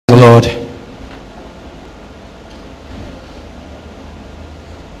The Lord.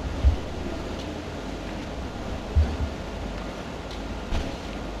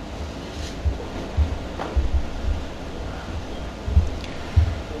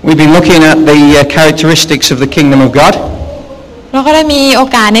 We've been looking at the characteristics of the kingdom of God. เราก็ได้มีโอ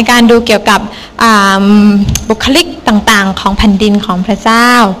กาสในการดูเกี่ยวกับบุคลิกต่างๆของแผ่นดินของพระเจ้า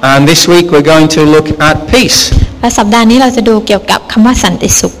And this week we're going to look at peace. และสัปดาห์นี้เราจะดูเกี่ยวกับคำว่าสันติ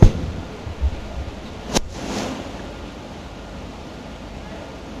สุข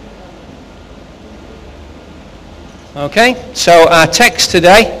Okay, so our text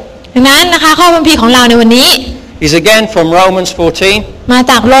today ดังนั้นนะคะข้อพระคัมภีร์ของเราในวันนี้ is again from Romans 14, มา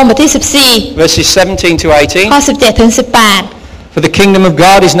จากโรมบทที่ verses 17 to 14 ข้อ 18. 17 ถึง 18 For the kingdom of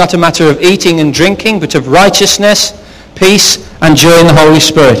God is not a matter of eating and drinking, but of righteousness, peace, and joy in the Holy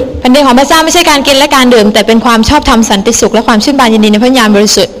Spirit. แผ่นดินของพระเจ้าไม่ใช่การกินและการดื่มแต่เป็นความชอบธรรมสันติสุขและความชื่นบานยินดีในพระวิญญาณบริ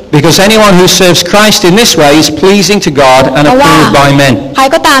สุทธิ์ Because anyone who serves Christ in this way is pleasing to God and approved by men. ใคร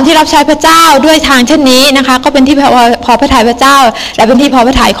ก็ตามที่รับใช้พระเจ้าด้วยทางเช่นนี้นะคะก็เป็นที่พอพระทัยพระเจ้าและเป็นที่พอพ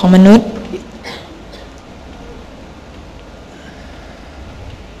ระทัยของมนุษย์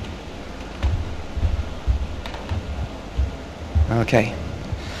Okay.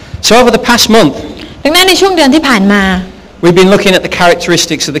 So over the past month, ดังนั้นในช่วงเดือนที่ผ่านมา we've been looking at the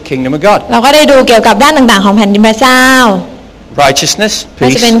characteristics of the kingdom of God. เราก็ได้ดูเกี่ยวกับด้านต่างๆของแผ่นดินพระเจ้า Righteousness, ก็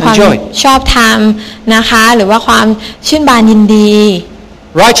จะ peace, เป็นความ and joy. ชอบธรรมนะคะหรือว่าความชื่นบานยินดี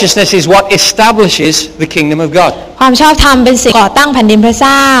Righteousness is what establishes the kingdom of God. ความชอบธรรมเป็นสิ่งก่อตั้งแผ่นดินพระเ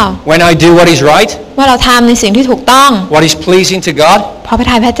จ้า When I do what is right, เมื่อเราทำในสิ่งที่ถูกต้อง what is pleasing to God, พอพระ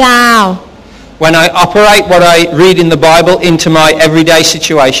ทัยพระเจ้า when I operate what I read in the Bible into my everyday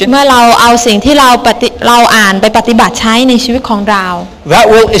situation, เมื่อเราเอาสิ่งที่เราอ่านไปปฏิบัติใช้ในชีวิตของเรา that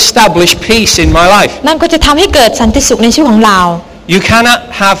will establish peace in my life. นั่นก็จะทำให้เกิดสันติสุขในชีวิตของเรา You cannot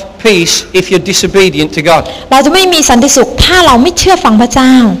have peace if you're disobedient to God. เราจะไม่มีสันติสุขถ้าเราไม่เชื่อฟังพระเจ้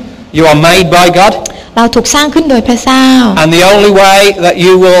า You are made by God, เราถูกสร้างขึ้นโดยพระเจ้า and the only way that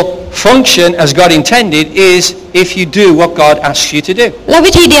you will function as God intended is if you do what God asks you to do. และ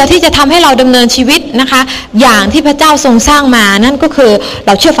วิธีเดียวที่จะทำให้เราดำเนินชีวิตนะคะอย่างที่พระเจ้าทรงสร้างมานั่นก็คือเร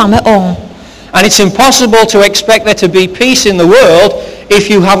าเชื่อฟังพระองค์ And it's impossible to expect there to be peace in the world if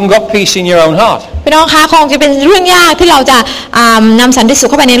you haven't got peace in your own heart. พี่น้องคะคงจะเป็นเรื่องยากที่เราจะนำสันติสุข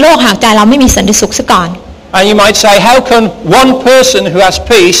เข้าไปในโลกหากใจเราไม่มีสันติสุขซะก่อน And you might say, how can one person who has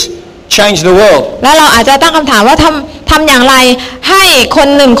peace change the world? แล้วเราอาจจะตั้งคำถามว่าทำอย่างไรให้คน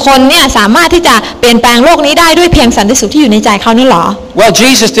หนึ่งคนเนี่ยสามารถที่จะเปลี่ยนแปลงโลกนี้ได้ด้วยเพียงสันติสุขที่อยู่ในใจเขานั่นหรอ Well,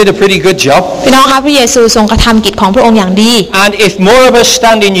 Jesus did a pretty good job. พี่น้องคะพระเยซูทรงกระทำกิจของพระองค์อย่างดี And if more of us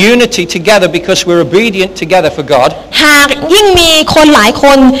stand in unity together because we're obedient together for God, หากยิ่งมีคนหลายค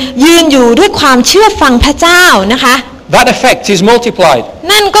นยืนอยู่ด้วยความเชื่อฟังพระเจ้านะคะ that effect is multiplied.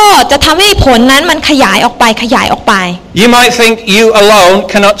 นั่นก็จะทำให้ผลนั้นมันขยายออกไป You might think you alone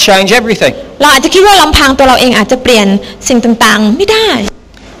cannot change everything. เราอาจจะคิดว่าลำพังตัวเราเองอาจจะเปลี่ยนสิ่งต่างๆไม่ได้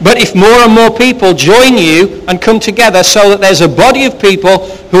But if more and more people join you and come together so that there's a body of people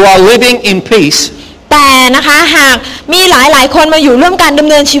who are living in peace, แต่นะคะหากมีหลายๆคนมาอยู่ร่วมกันดำ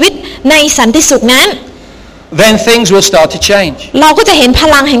เนินชีวิตในสันติสุขนั้น then things will start to change. เราก็จะเห็นพ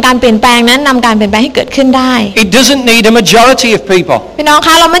ลังแห่งการเปลี่ยนแปลงนั้นนำการเปลี่ยนแปลงให้เกิดขึ้นได้ It doesn't need a majority of people. พี่น้องค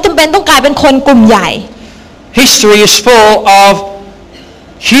ะเราไม่จำเป็นต้องกลายเป็นคนกลุ่มใหญ่ History is full of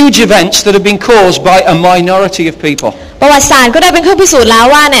huge events that have been caused by a minority of people. ประวัติศาสตร์ก็ได้เป็นเครื่องพิสูจน์แล้ว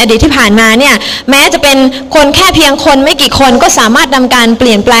ว่าในอดีตที่ผ่านมาเนี่ยแม้จะเป็นคนแค่เพียงคนไม่กี่คนก็สามารถนำการเป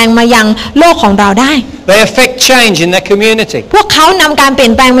ลี่ยนแปลงมายังโลกของเราได้ They affect change in their community. พวกเขานำการเปลี่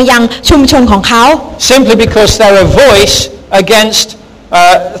ยนแปลงมายังชุมชนของเขา Simply because they're a voice against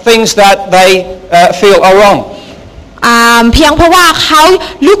things that they feel are wrong. เพียงเพราะว่าเขา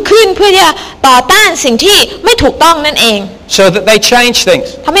ลุกขึ้นเพื่อที่จะต่อต้านสิ่งที่ไม่ถูกต้องนั่นเอง So that they change things.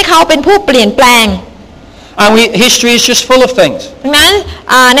 ทำให้เขาเป็นผู้เปลี่ยนแปลง And history is just full of things. ดังนั้น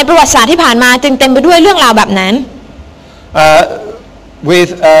ในประวัติศาสตร์ที่ผ่านมาจึงเต็มไปด้วยเรื่องราวแบบนั้น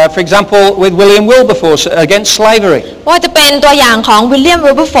For example, with William Wilberforce against slavery. ว่าจะเป็นตัวอย่างของวิลเลียม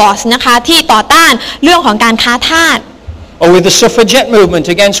วิลเบอร์ฟอร์สนะคะที่ต่อต้านเรื่องของการค้าทาส Or with the suffragette movement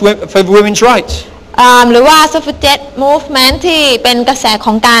for women's rights. หรือว่า suffragette movement ที่เป็นกระแสข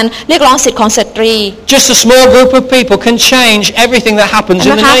องการเรียกร้องสิทธิของสตรี Just a small group of people can change everything that happens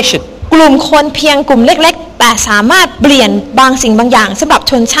in the nation. กลุ่มคนเพียงกลุ่มเล็กๆแต่สามารถเปลี่ยนบางสิ่งบางอย่างสำหรับ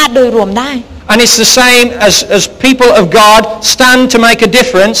ชนชาติโดยรวมได้ And it's the same as people of God stand to make a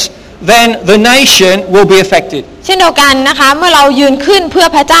difference, then the nation will be affected. เช่นเดียวกันนะคะเมื่อเรายืนขึ้นเพื่อ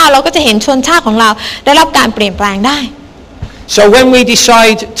พระเจ้าเราก็จะเห็นชนชาติของเราได้รับการเปลี่ยนแปลงได้ So when we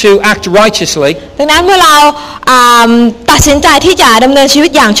decide to act righteously, ดังนั้นเมื่อเราตัดสินใจที่จะดำเนินชีวิ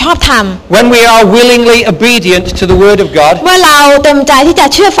ตอย่างชอบธรรม when we are willingly obedient to the word of God, เมื่อเราเต็มใจที่จะ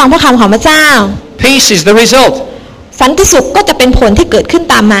เชื่อฟังพระคำของพระเจ้า peace is the result. สันติสุขก็จะเป็นผลที่เกิดขึ้น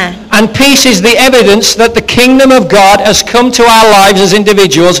ตามมา And peace is the evidence that the kingdom of God has come to our lives as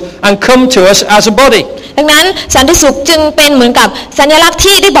individuals and come to us as a body. ดังนั้นสันติสุขจึงเป็นเหมือนกับสัญลักษณ์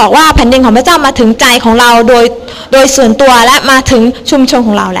ที่ได้บอกว่าแผ่นดินของพระเจ้ามาถึงใจของเราโดยส่วนตัวและมาถึงชุมชนข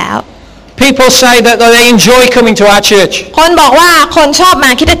องเราแล้ว People say that they enjoy coming to our church. คนบอกว่าคนชอบมา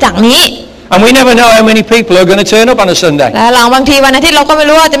คริสตจักรนี้ And we never know how many people are going to turn up on a Sunday. และบางทีวันอาทิตย์เราก็ไม่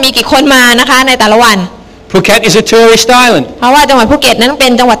รู้ว่าจะมีกี่คนมานะคะในแต่ละวัน Phuket is a tourist island. เพราะว่าจังหวัดภูเก็ตนั้นเป็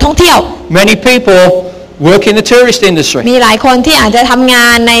นจังหวัดท่องเที่ยว Many people work in the tourist industry. มีหลายคนที่อาจจะทำงา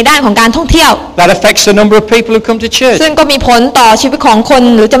นในด้านของการท่องเที่ยว That affects the number of people who come to church. ซึ่งก็มีผลต่อชีวิตของคน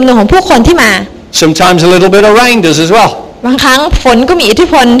หรือจำนวนของผู้คนที่มา Sometimes a little bit of rain does as well. บางครั้งฝนก็มีอิทธิ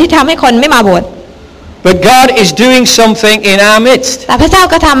พลที่ทำให้คนไม่มาโบสถ์ But God is doing something in our midst. แต่พระเจ้า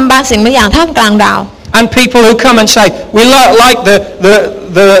ก็ทำบางสิ่งบางอย่างท่ามกลางเรา And people who come and say, we like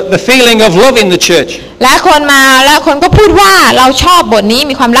the feeling of love in the church. และคนมาแล้วคนก็พูดว่าเราชอบบทนี้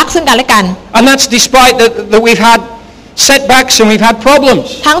มีความรักซึ่งกันและกัน And that's despite that we've had setbacks and we've had problems.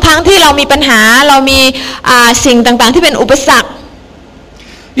 ทั้งที่เรามีปัญหาเรามีสิ่งต่างๆที่เป็นอุปสรรค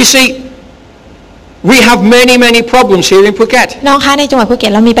You see, we have many problems here in Phuket. น้องคะในจังหวัดภูเก็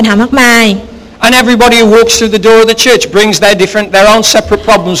ตเรามีปัญหามากมาย And everybody who walks through the door of the church brings their own separate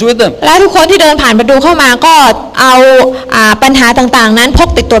problems with them. และทุกคนที่เดินผ่านประตูเข้ามาก็เอาปัญหาต่างๆนั้นพก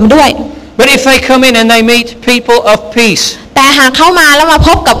ติดตัวมาด้วย But if they come in and they meet people of peace, แต่หากเข้ามาแล้วมาพ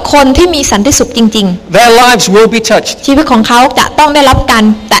บกับคนที่มีสันติสุขจริง their lives will be touched. ๆชีวิตของเขาจะต้องได้รับการ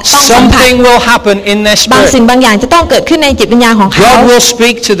แตะต้องสัมผัส Something will happen in their บางสิ่ง spirit. บางอย่างจะต้องเกิดขึ้นในจิตวิญญาณของเขา God will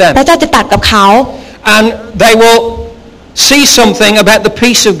speak to พ them ระเจ้าจะตรัสกับเขา and they will see something about the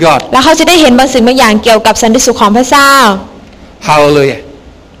peace of God. แล้วเขาจะได้เห็นบางสิ่งบางอย่างเกี่ยวกับสันติสุขของพระเจ้า Hallelujah.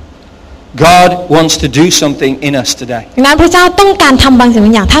 God wants to do something in us today. ดังนั้นพระเจ้าต้องการทำบางสิ่งบ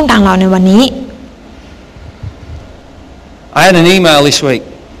างอย่างท่ามกลางเราในวันนี้ I had an email this week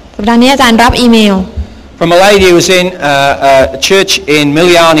สัปดาห์นี้อาจารย์รับอีเมล from a lady who was in a church in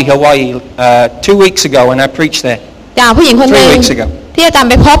Miliani, Hawaii 2 weeks ago when I preached there. จากผู้หญิงคนหนึ่ง 3 weeks ago. ที่อาจารย์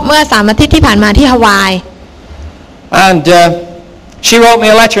ไปพบเมื่อ3 อาทิตย์ที่ผ่านมาที่ฮาวาย And she wrote me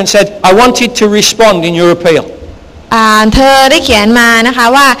a letter and said, I wanted to respond in your appeal. เธอได้เขียนมานะคะ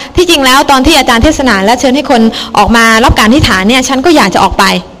ว่าที่จริงแล้วตอนที่อาจารย์เทศนาและเชิญให้คนออกมารับการอธิษฐานเนี่ยฉันก็อยากจะออกไป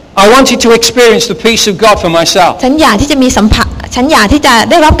I wanted to experience the peace of God for myself. ฉันอยากที่จะมีสัมผัสฉันอยากที่จะ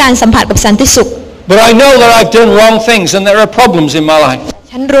ได้รับการสัมผัสกับสันติสุข But I know that I've done wrong things and there are problems in my life.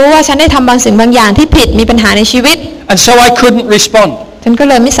 ฉันรู้ว่าฉันได้ทำบางสิ่งบางอย่างที่ผิดมีปัญหาในชีวิต And so I couldn't respond. ฉันก็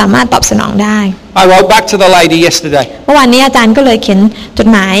เลยไม่สามารถตอบสนองได้ I wrote back to the lady yesterday. เมื่อวานนี้อาจารย์ก็เลยเขียนจด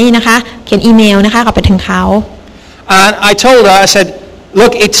หมายนะคะเขียนอีเมลนะคะกลับไปถึงเขา And I told her, I said,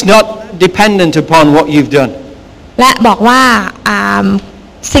 look, it's not dependent upon what you've done. และบอกว่า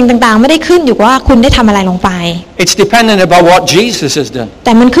สิ่งต่างๆไม่ได้ขึ้นอยู่กับว่าคุณได้ทำอะไรลงไป It's dependent about what Jesus has done. แ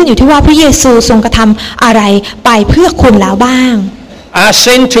ต่มันขึ้นอยู่ที่ว่าพระเยซูทรงกระทำอะไรไปเพื่อคุณแล้วบ้าง Our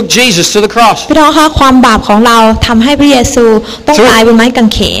sin took Jesus to the cross. พี่น้องคะความบาปของเราทำให้พระเยซูต้องตายบนไม้กาง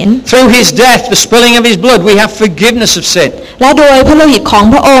เขน Through his death, the spilling of his blood, we have forgiveness of sin. และโดยพระโลหิตของ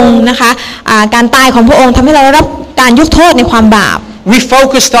พระองค์นะคะการตายของพระองค์ทำให้เราได้รับการยกโทษในความบาป We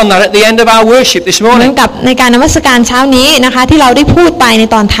focused on that at the end of our worship this เหมือน morning. กับในการนมัสการเช้านี้นะคะที่เราได้พูดไปใน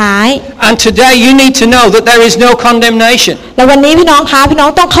ตอนท้าย And today you need to know that there is no condemnation. และวันนี้พี่น้องคะพี่น้อง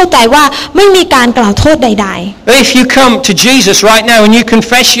ต้องเข้าใจว่าไม่มีการกล่าวโทษใด But if you come to Jesus right now and you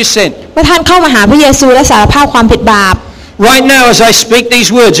confess your sin, ๆเมื่อท่านเข้ามาหาพระเยซูและสารภาพความผิดบาป right now as I speak these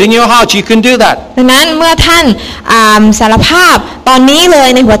words in your heart, you can do that. ดังนั้นเมื่อท่านสารภาพตอนนี้เลย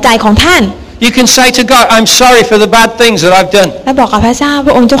ในหัวใจของท่าน You can say to God, I'm sorry for the bad things that I've done. และบอกกับพระเจ้าพ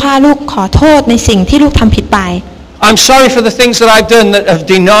ระองค์เจ้าข้าลูกขอโทษในสิ่งที่ลูกทำผิดไป I'm sorry for the things that I've done that have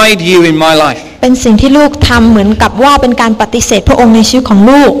denied you in my life. เป็นสิ่งที่ลูกทำเหมือนกับว่าเป็นการปฏิเสธพระองค์ในชีวิตของ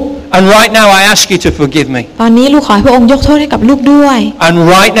ลูก And right now I ask you to forgive me. ตอนนี้ลูกขอให้พระองค์ยกโทษให้กับลูกด้วย And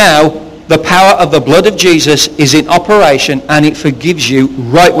right now the power of the blood of Jesus is in operation and it forgives you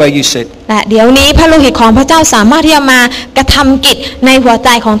right where you sit. และเดี๋ยวนี้พระโลหิตของพระเจ้าสามารถที่จะมากระทำกิจในหัวใจ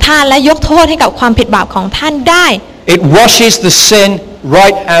ของท่านและยกโทษให้กับความผิดบาปของท่านได้ It washes the sin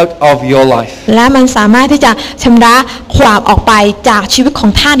right out of your life. และมันสามารถที่จะชำระความออกไปจากชีวิตขอ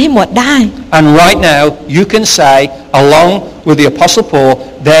งท่านให้หมดได้ And right now you can say along with the Apostle Paul,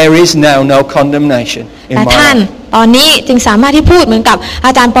 there is now no condemnation in แต่ my ท่าน life. ตอนนี้จึงสามารถที่พูดเหมือนกับอ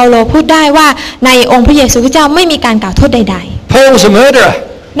าจารย์เปาโลพูดได้ว่าในองค์พระเยซูคริสต์เจ้าไม่มีการกล่าวโทษใด Paul was a murderer.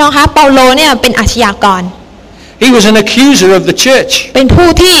 ๆน้องคะเปาโลเนี่ยเป็นอาชญากร He was an accuser of the church. เป็นผู้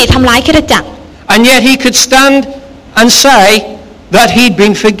ที่ทำร้ายคริสตจักร And yet he could stand and say that he'd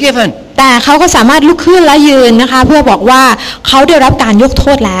been forgiven. แต่เขาก็สามารถลุกขึ้นและยืนนะคะเพื่อบอกว่าเขาได้รับการยกโท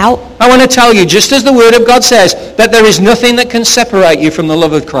ษแล้ว I want to tell you, just as the Word of God says, that there is nothing that can separate you from the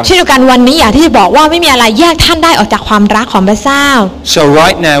love of Christ. เช่นเดียวกันวันนี้อยากที่จะบอกว่าไม่มีอะไรแยกท่านได้ออกจากความรักของพระเจ้า So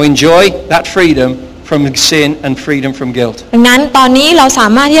right now, enjoy that freedom from sin and freedom from guilt. ดังนั้นตอนนี้เราสา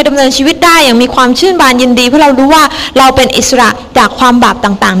มารถที่จะดำเนินชีวิตได้อย่างมีความชื่นบานยินดีเพราะเรารู้ว่าเราเป็นอิสระจากความบาป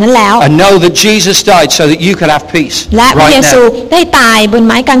ต่างๆนั้นแล้ว And know that Jesus died so that you could have peace และพระเย right ซู now. ได้ตายบน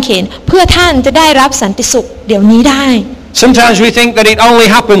ไม้กางเขนเพื่อท่านจะได้รับสันติสุขเดี๋ยวนี้ได้ Sometimes we think that it only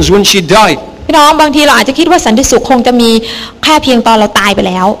happens once you die. พี่น้องบางทีเราอาจจะคิดว่าสันติสุขคงจะมีแค่เพียงตอนเราตายไป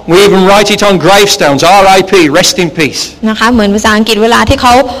แล้ว We even write it on gravestones, R.I.P., rest in peace. นะคะเหมือนภาษาอังกฤษเวลาที่เข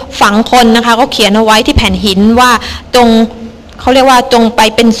าฝังคนนะคะเขาเขียนเอาไว้ที่แผ่นหินว่าจงเขาเรียกว่าจงไป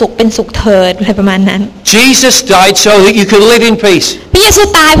เป็นสุขเถิดอะไรประมาณนั้น Jesus died so that you could live in peace. พระเยซู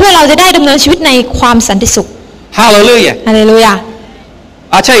ตายเพื่อเราจะได้ดำเนินชีวิตในความสันติสุข Hallelujah. ฮาเลลูยา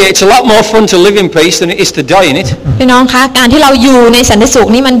I tell you, it's a lot more fun to live in peace than it is to die in it. พี่น้องคะการที่เราอยู่ในสันติสุข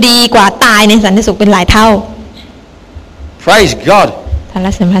นี่มันดีกว่าตายในสันติสุขเป็นหลายเท่า Praise God. สรร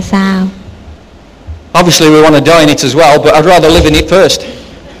เสริญพระเจ้า Obviously we want to die in it as well, but I'd rather live in it first.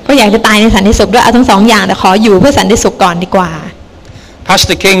 ก็อยากจะตายในสันติสุขด้วยเอาทั้งสองอย่างแต่ขออยู่เพื่อสันติสุขก่อนดีกว่า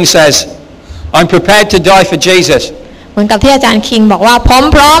Pastor King says, I'm prepared to die for Jesus, เหมือนกับที่อาจารย์คิงบอกว่าผม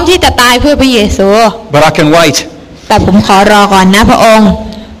พร้อมที่จะตายเพื่อพระเยซู but I can wait. แต่ผมขอรอก่อนนะพระองค์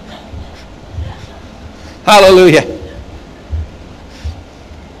Hallelujah.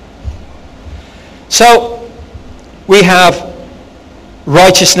 So, we have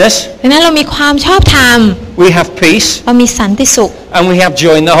righteousness, ดังนั้นเรามีความชอบธรรม we have peace, เรามีสันติสุข and we have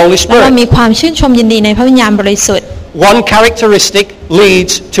joy in the Holy และเรา Spirit. มีความชื่นชมยินดีในพระวิญญาณบริสุทธิ์ One characteristic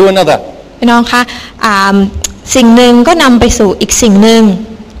leads to another. พี่น้องคะสิ่งหนึ่งก็นำไปสู่อีกสิ่งหนึ่ง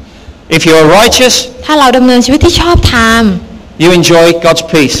If you are righteous, ถ้าเราดำเนินชีวิตที่ชอบธรรม you enjoy God's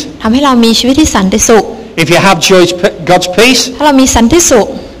peace. ทำให้เรามีชีวิตที่สันติสุข If you have God's peace, ถ้าเรามีสันติสุข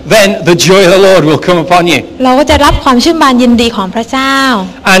then the joy of the Lord will come upon you. เราก็จะรับความชื่นบานยินดีของพระเจ้า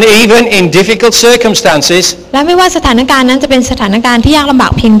And even in difficult circumstances, และไม่ว่าสถานการณ์นั้นจะเป็นสถานการณ์ที่ยากลำบา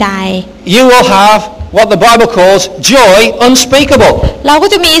กเพียงใด you will have what the Bible calls joy unspeakable. เราก็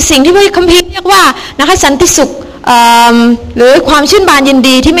จะมีสิ่งที่พระคัมภีร์เรียกว่านะคะสันติสุขหรือความชื่นบานยิน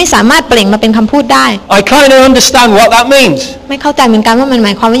ดีที่ไม่สามารถเปล่งมาเป็นคำพูดได้ I kind of understand what that means. ไม่เข้าใจเหมือนกันว่ามันหม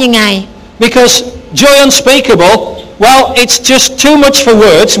ายความว่ายังไง Because joy unspeakable, well, it's just too much for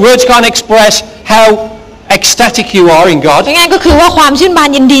words. Words can't express how ecstatic you are in God. ง่ายๆก็คือว่าความชื่นบาน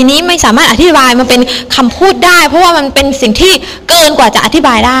ยินดีนี้ไม่สามารถอธิบายมาเป็นคำพูดได้เพราะว่ามันเป็นสิ่งที่เกินกว่าจะอธิบ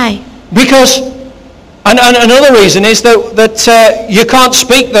ายได้ Because and another reason is that you can't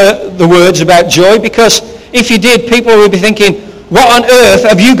speak the words about joy, because if you did, people would be thinking, what on earth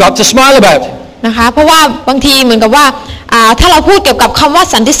have you got to smile about? นะคะเพราะว่าบางทีเหมือนกับว่าถ้าเราพูดเกี่ยวกับคำว่า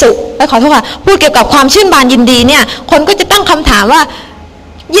สันติสุขขอโทษค่ะพูดเกี่ยวกับความชื่นบานยินดีเนี่ยคนก็จะตั้งคำถามว่า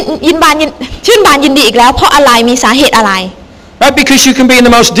ชื่นบานยินดีอีกแล้วเพราะอะไรมีสาเหตุอะไร Right? Because you can be in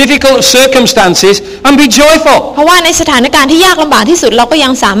the most difficult of circumstances and be joyful. เพราะว่าในสถานการณ์ที่ยากลำบากที่สุดเราก็ยั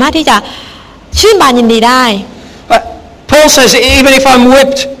งสามารถที่จะชื่นบานยินดีได้ Paul says, even if I'm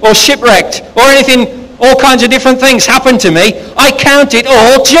whipped or shipwrecked or anything, all kinds of different things happen to me, I count it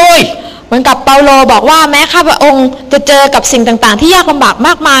all joy. เหมือนกับเปาโลบอกว่าแม้ข้าพระองค์จะเจอกับสิ่งต่างๆที่ยากลำบากม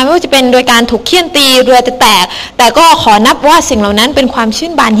ากมายไม่ว่าจะเป็นโดยการถูกเฆี่ยนตีเรือจะแตกแต่ก็ขอนับว่าสิ่งเหล่านั้นเป็นความชื่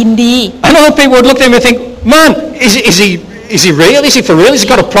นบานยินดี And other people would look at him and think, man, is he real? Is he for real? Has he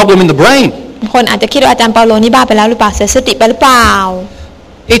got a problem in the brain? คนอาจจะคิดว่าอาจารย์เปาโลนี่บ้าไปแล้วหรือเปล่าเสียสติไปหรือเปล่า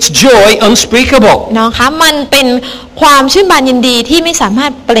It's joy unspeakable. น้องคะมันเป็นความชื่นบานยินดีที่ไม่สามาร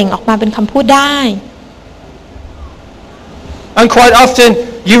ถเปล่งออกมาเป็นคำพูดได้ And quite often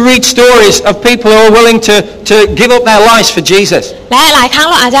you read stories of people who are willing to give up their lives for Jesus. และหลายครั้ง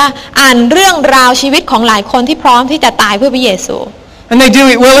เราอาจจะอ่านเรื่องราวชีวิตของหลายคนที่พร้อมที่จะตายเพื่อพระเยซู And they do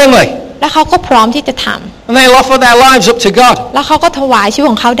it willingly. และเขาก็พร้อมที่จะท And they offer their lives up to God. ำและเขาก็ถวายชีวิต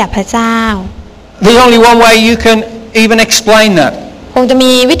ของเขาแด่พระเจ้า There's only one way you can even explain that. คงจะ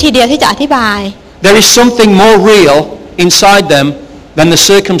มีวิธีเดียวที่จะอธิบาย There is something more real inside them than the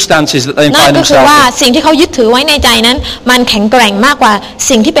circumstances that they นั่น find ก็คือ themselves ว่า in. สิ่งที่เขายึดถือไว้ในใจนั้นมันแข็งแกร่งมากกว่า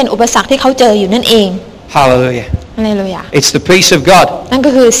สิ่งที่เป็นอุปสรรคที่เขาเจออยู่นั่นเอง Hallelujah. อะไรเลยอ่ะ It's the peace of God นั่นก็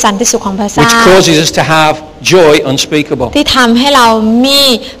คือสันติสุขของพระเจ้า which causes us to have joy unspeakable. ที่ทำให้เรามี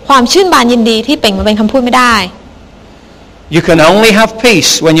ความชื่นบานยินดีที่เปล่งมาเป็นคำพูดไม่ได้ You can only have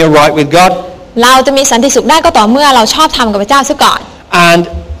peace when you're right with God. เราจะมีสันติสุขได้ก็ต่อเมื่อเราชอบธรรมกับพระเจ้าซะก่อน And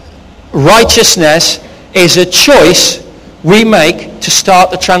righteousness is a choice we make to start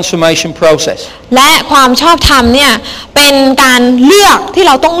the transformation process. และความชอบธรรมเนี่ยเป็นการเลือกที่เ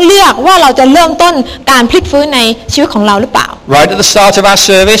ราต้องเลือกว่าเราจะเริ่มต้นการพลิกฟื้นในชีวิตของเราหรือเปล่า Right at the start of our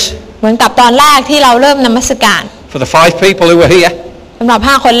service, เหมือนกับตอนแรกที่เราเริ่มนมัสการ for the 5 people who were here, สำหรับ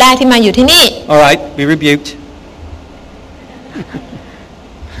5คนแรกที่มาอยู่ที่นี่ all right, be rebuked.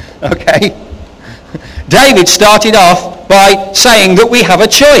 Okay. David started off by saying that we have a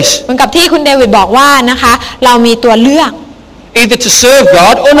choice. เหมือนกับที่คุณเดวิดบอกว่านะคะเรามีตัวเลือก Either to serve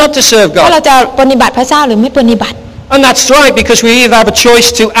God or not to serve ว่า God. เราจะปฏิบัติพระเจ้าหรือไม่ปฏิบัติ And that's right, because we either have a choice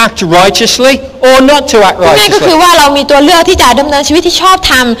to act righteously or not to act นั่นก็คือ righteously. ว่าเรามีตัวเลือกที่จะดำเนินชีวิตที่ชอบ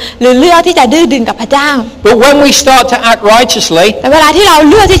ธรรมหรือเลือกที่จะดื้อดึงกับพระเจ้า But when we start to act righteously, แต่เวลาที่เรา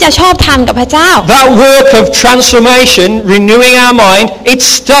เลือกที่จะชอบธรรมกับพระเจ้า that work of transformation, renewing our mind, it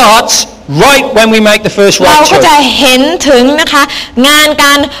starts right when we make the first เรา right ก็จะ choice. เห็นถึงนะคะงานก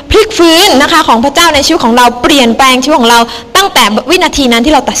ารพลิกฟื้นนะคะของพระเจ้าในชีวิตของเราเปลี่ยนแปลงชีวิตของเราตั้งแต่วินาทีนั้น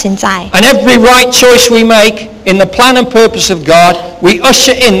ที่เราตัดสินใจ And every right choice we make in the plan and purpose of God, we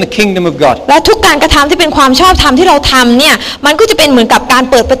usher in the kingdom of God. และทุกการกระทำที่เป็นความชอบธรรมที่เราทำเนี่ยมันก็จะเป็นเหมือนกับการ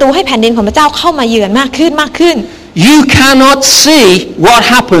เปิดประตูให้แผ่นดินของพระเจ้าเข้ามาเยือนมากขึ้นมากขึ้น You cannot see what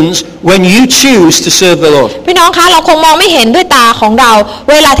happens when you choose to serve the Lord. พี่น้องคะเราคงมองไม่เห็นด้วยตาของเรา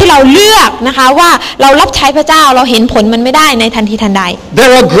เวลาที่เราเลือกนะคะว่าเรารับใช้พระเจ้าเราเห็นผลมันไม่ได้ในทันทีทันใด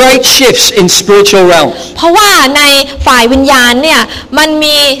There are great shifts in spiritual realms. เพราะว่าในฝ่ายวิญญาณเนี่ยมัน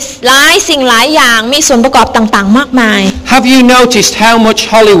มีหลายสิ่งหลายอย่างมีส่วนประกอบต่างๆมากมาย Have you noticed how much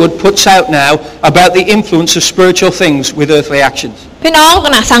Hollywood puts out now about the influence of spiritual things with earthly actions? พี่น้อง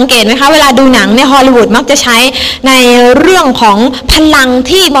นะสังเกตไหมคะเวลาดูหนังเนี่ยฮอลลีวูดมักจะใช้ในเรื่องของพลัง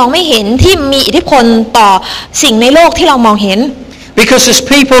ที่มองไม่เห็นที่มีอิทธิพลต่อสิ่งในโลกที่เรามองเห็น Because as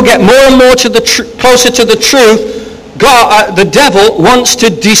people get more and more to closer to the truth, God, the devil wants to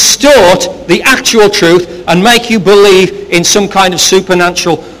distort the actual truth and make you believe in some kind of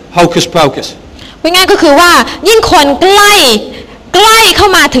supernatural hocus pocus. ง่ายๆก็คือว่ายิ่งคนใกล้เข้า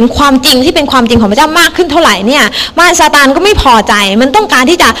มาถึงความจริงที่เป็นความจริงของพระเจ้ามากขึ้นเท่าไหร่เนี่ยมารซาตานก็ไม่พอใจมันต้องการ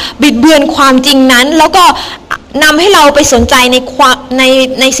ที่จะบิดเบือนความจริงนั้นแล้วก็นำให้เราไปสนใจ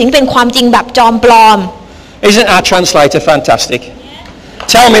ในสิ่งที่เป็นความจริงแบบจอมปลอม Isn't our translator fantastic?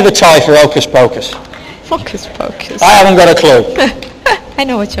 Tell me the Thai for hocus pocus. Focus focus I haven't got a clue. I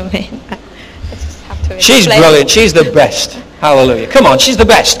know what you mean I just have to She's explain. brilliant. She's the best. Hallelujah. Come on, she's the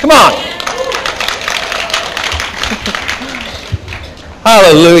best. Come on.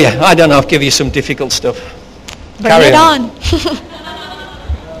 Hallelujah. I don't know, I'll give you some difficult stuff. Bring Carry it on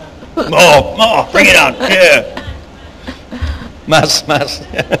More, bring it on. Yeah. Mass.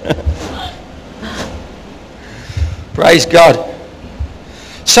 Praise God.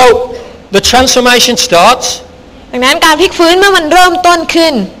 So, the transformation starts, ดังนั้นการพลิกฟื้นเมื่อมันเริ่มต้นขึ้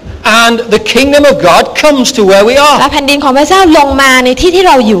น and the kingdom of God comes to where we และ are. แผ่นดินของพระเจ้าลงมาในที่ที่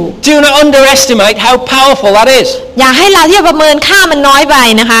เราอยู่ Do not underestimate how powerful that is. อย่าให้เราที่จะประเมินค่ามันน้อยไป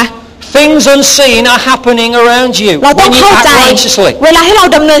นะคะ Things unseen are happening around you เราต้อง when you เข้า act ใจ righteously. เวลาที่เรา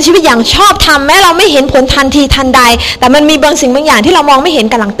ดำเนินชีวิตอย่างชอบธรรมแม้เราไม่เห็นผลทันทีทันใดแต่มันมีบางสิ่งบางอย่างที่เรามองไม่เห็น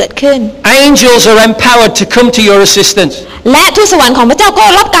กำลังเกิดขึ้น Angels are empowered to come to your assistance. และทูตสวรรค์ของพระเจ้าก็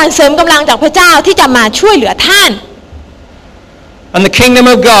รับการเสริมกำลังจากพระเจ้าที่จะมาช่วยเหลือท่าน And the kingdom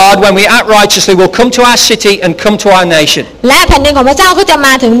of God, when we act righteously, will come to our city and come to our nation. และแผ่นดินของพระเจ้าก็จะม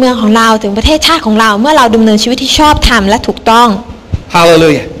าถึงเมืองของเราถึงประเทศชาติของเราเมื่อเราดำเนินชีวิตที่ชอบธรรมและถูกต้อง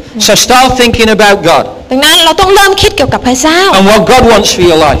Hallelujah. So start thinking about God ดังนั้นเราต้องเริ่มคิดเกี่ยวกับพระเจ้า and what God wants for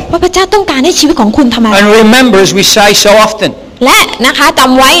your life. ว่าพระเจ้าต้องการให้ชีวิตของคุณทำอะไร And remember, as we say so often, และนะคะจ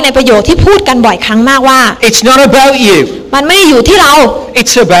ำไว้ในประโยคที่พูดกันบ่อยครั้งมากว่า it's not about you, มันไม่ได้อยู่ที่เรา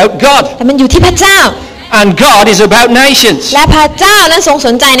it's about God. แต่มันอยู่ที่พระเจ้า And God is about nations. และพระเจ้านั้นทรงส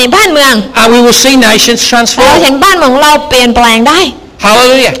นใจในบ้านเมือง And we will see nations เราเห็น transform. บ้านเมืองของเราเปลี่ยนแปลงได้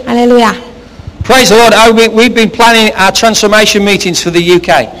Hallelujah. ฮาเลลูยา Praise the Lord. We've been planning our transformation meetings for the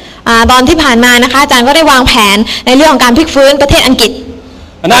UK. ตอนที่ผ่านมานะคะอาจารย์ก็ได้วางแผนในเรื่องของการพลิกฟื้นประเทศอังกฤษ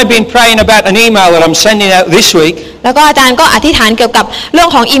And I've been praying about an email that I'm sending out this week. แล้วก็อาจารย์ก็อธิษฐานเกี่ยวกับเรื่อง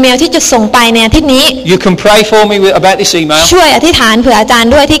ของอีเมลที่จะส่งไปในอาทิตย์นี้ You can pray for me about this email. ช่วยอธิษฐานเผื่ออาจารย์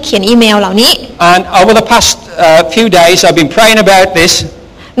ด้วยที่เขียนอีเมลเหล่านี้ And over the past few days, I've been praying about this.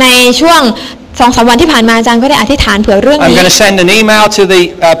 ในช่วง 2-3 วันที่ผ่านมาอาจารย์ก็ได้อธิษฐานเผื่อเรื่อง I'm นี้ going to send an email to the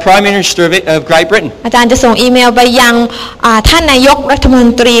Prime Minister of Great Britain. อาจารย์จะส่งอีเมลไปยังท่านนายกรัฐมน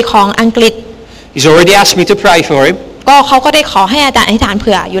ตรีของอังกฤษ He's already asked me to pray for him. ก็เขาก็ได้ขอให้อาจารย์อธิษฐานเ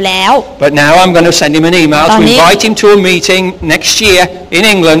ผื่ออยู่แล้ว But now I'm going to send him an email to invite him to a meeting next year in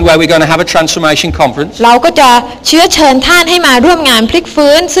England where we're going to have a transformation conference. เราก็จะเชื้อเชิญท่านให้มาร่วมงานพลิก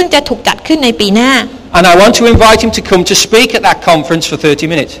ฟื้นซึ่งจะถูกจัดขึ้นในปีหน้า And I want to invite him to come to speak at that conference for 30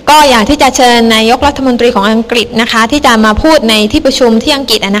 minutes. ก็อยากที่จะเชิญนายกรัฐมนตรีของอังกฤษนะคะที่จะมาพูดในที่ประชุมที่อัง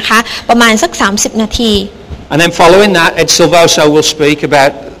กฤษนะคะประมาณสัก30นาที And then following that, Ed Silvoso will speak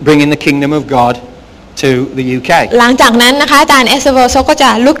about bringing the kingdom of God to the UK. หลังจากนั้นนะคะอาจารย์เอสเวอร์โซก็จะ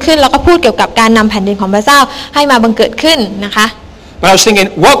ลุกขึ้นแล้วก็พูดเกี่ยวกับการนำแผ่นดินของพระเจ้าให้มาบังเกิดขึ้นนะคะ But I was thinking,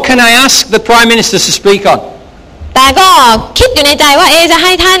 what can I ask the Prime Minister to speak on? แต่ก็คิดอยู่ในใจว่าจะใ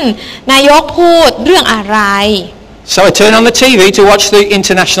ห้ท่านนายกพูดเรื่องอะไร So I turned on the TV to watch the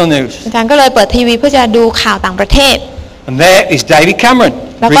international news. อาจารย์ก็เลยเปิดทีวีเพื่อจะดูข่าวต่างประเทศ And there is David Cameron,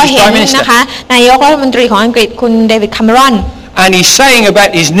 แล้วก็ British เห็น Prime Minister. นะคะนายกรัฐมนตรีของอังกฤษคุณเดวิดคาเมรอน And he's saying about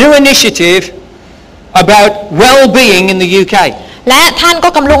his new initiative about well-being in the UK. และท่านก็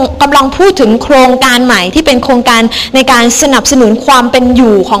กำลังพูดถึงโครงการใหม่ที่เป็นโครงการในการสนับสนุนความเป็นอ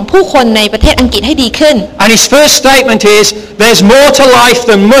ยู่ของผู้คนในประเทศอังกฤษให้ดีขึ้น And his first statement is, there's more to life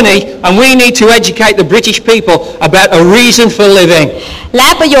than money, and we need to educate the British people about a reason for living. และ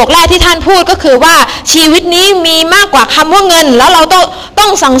ประโยคแรกที่ท่านพูดก็คือว่าชีวิตนี้มีมากกว่าคำว่าเงินแล้วเราต้อ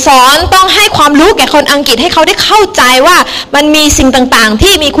งสั่งสอนต้องให้ความรู้แก่คนอังกฤษให้เขาได้เข้าใจว่ามันมีสิ่งต่างๆ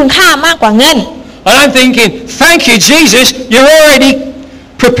ที่มีคุณค่ามากกว่าเงิน And I'm thinking, thank you, Jesus, you're already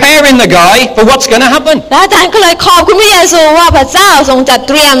preparing the guy for what's going to happen. และอาจารย์ก็เลยขอบคุณพระเยซูว่าพระเจ้าทรงจัดเ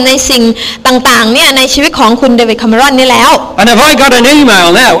ตรียมในสิ่งต่างๆเนี่ยในชีวิตของคุณเดวิดคาเมรอนนี่แล้ว And if I got an email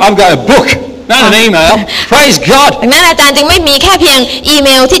now, I've got a book, not an email. Praise God. ดังนั้นอาจารย์จึงไม่มีแค่เพียงอีเม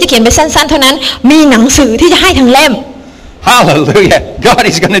ลที่จะเขียนไปสั้นๆเท่านั้นมีหนังสือที่จะให้ทั้งเล่ม Hallelujah. God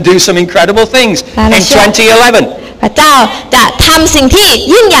is going to do some incredible things in 2011. พระเจ้าจะทำสิ่งที่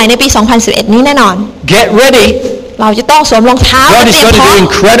ยิ่งใหญ่ในปี 2011 นี้แน่นอน Get ready. เราจะต้องสวมรองเท้า God is going to do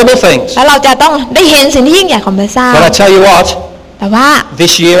incredible things. แล้วเราจะต้องได้เห็นสิ่งที่ยิ่งใหญ่ของพระเจ้า But I tell you what, แต่ว่า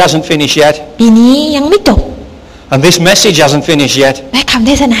this year hasn't finished yet. ปีนี้ยังไม่จบ And this message hasn't finished yet. และคำเ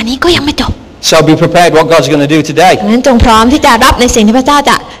ทศนานี้ก็ยังไม่จบ So be prepared what God's going to do today. ดังนั้นจงพร้อมที่จะรับในสิ่งที่พระเจ้า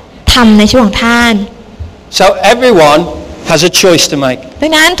จะทำในช่วงของท่าน So everyone has a choice to make. ดั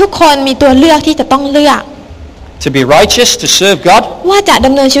งนั้นทุกคนมีตัวเลือกที่จะต้องเลือก To be righteous, to serve God, ว่าจะด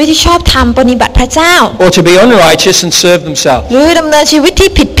ำเนินชีวิตที่ชอบธรรมปฏิบัติพระเจ้า or to be unrighteous and serve themselves. หรือดำเนินชีวิตที่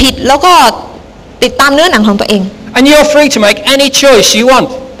ผิดแล้วก็ติดตามเนื้อหนังของตัวเอง And you're free to make any choice you want.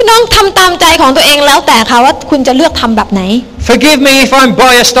 พี่น้องทำตามใจของตัวเองแล้วแต่ค่ะว่าคุณจะเลือกทำแบบไหน Forgive me if I'm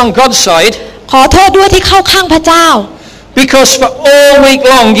biased on God's side, ขอโทษด้วยที่เข้าข้างพระเจ้า because for all week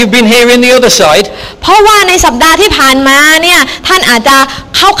long you've been here in the other side. เพราะว่าในสัปดาห์ที่ผ่านมาเนี่ยท่านอาจจะ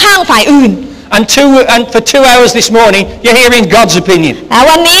เข้าข้างฝ่ายอื่น And for 2 hours this morning, you're hearing God's opinion. แต่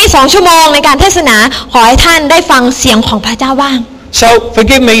วันนี้2 ชั่วโมงในการเทศนาขอให้ท่านได้ฟังเสียงของพระเจ้าบ้าง So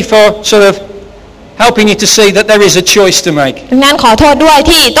forgive me for sort of helping you to see that there is a choice to make. ดังนั้นขอโทษด้วย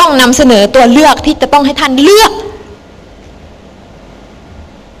ที่ต้องนำเสนอตัวเลือกที่จะต้องให้ท่านเลือก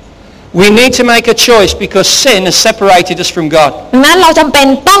We need to make a choice because sin has separated us from God. ดังนั้นเราจำเป็น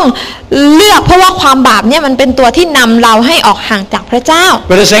ต้องเลือกเพราะว่าความบาปเนี่ยมันเป็นตัวที่นำเราให้ออกห่างจากพระเจ้า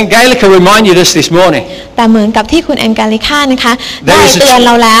But as Angelica reminded us this morning, แต่เหมือนกับที่คุณแอนกาลิค่านะคะได้ There is a เตือนเ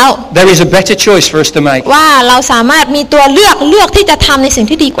ราแล้ว there is a better choice for us to make. ว่าเราสามารถมีตัวเลือกที่จะทำในสิ่ง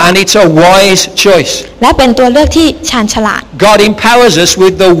ที่ดีกว่า And it's a wise choice. และเป็นตัวเลือกที่ชาญฉลาด God empowers us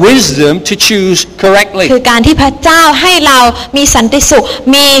with the wisdom to choose correctly. คือการที่พระเจ้าให้เรามีสันติสุข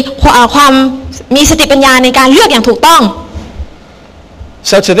มีสติปัญญาในการเลือกอย่างถูกต้อง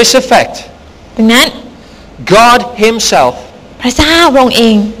So to this effect, ดังนั้น God himself พระเจ้าพระองค์เอ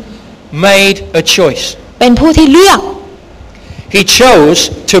ง made a choice. เป็นผู้ที่เลือก He chose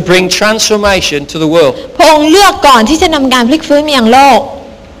to bring transformation to the world. พระองค์เลือกก่อนที่จะนำการพลิกฟื้นมายังโลก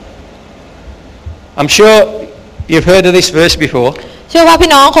I'm sure you've heard of this verse before. เชื่อว่าพี่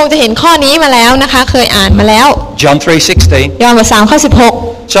น้องคงจะเห็นข้อนี้มาแล้วนะคะเคยอ่านมาแล้ว John 3:16. ยอห์นบท 3 ข้อ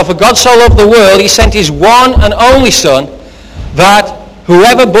So for God so loved the world, he sent his one and only Son, that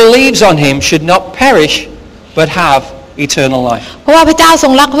whoever believes on him should not perish, but have eternal life. 16เพราะว่าพระเจ้าทร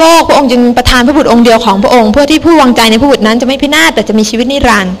งรักโลกพระองค์จึงประทานพระบุตรองค์เดียวของพระองค์เพื่อที่ผู้วางใจในพระบุตรนั้นจะไม่พินาศแต่จะมีชีวิตนิ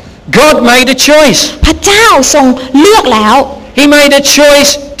รันดร์ God made a choice. พระเจ้าทรงเลือกแล้ว He made a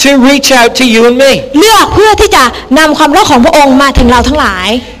choice to reach out to you and me. เลือกเพื่อที่จะนำความรักของพระองค์มาถึงเราทั้งหลาย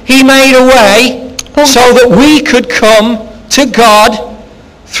He made a way so that we could come to God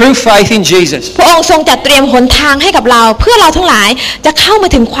through faith in Jesus. พระองค์ทรงจัดเตรียมหนทางให้กับเราเพื่อเราทั้งหลายจะเข้ามา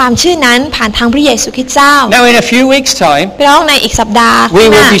ถึงความเชื่อนั้นผ่านทางพระเยซูคริสต์เจ้า Now in a few weeks' time, พี่น้องในอีกสัปดาห์ we ข้า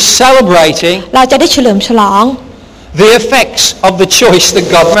งห will น้า be celebrating เราจะได้เฉลิมฉลอง the effects of the choice that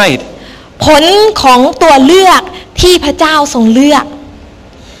God made. ผลของตัวเลือกที่พระเจ้าทรงเลือก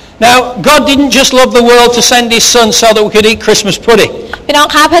Now, God didn't just love the world to send His Son so that we could eat Christmas pudding. พี่น้อง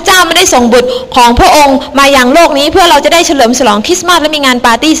คะพระเจ้าไม่ได้ส่งบุตรของพระองค์มายังโลกนี้เพื่อเราจะได้เฉลิมฉลองคริสต์มาสและมีงานป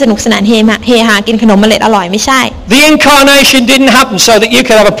าร์ตี้สนุกสนานเฮฮากินขนมเมล็ดอร่อยไม่ใช่ The incarnation didn't happen so that you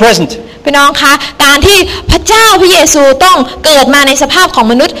could have a present. พี่น้องคะการที่พระเจ้าพระเยซูต้องเกิดมาในสภาพของ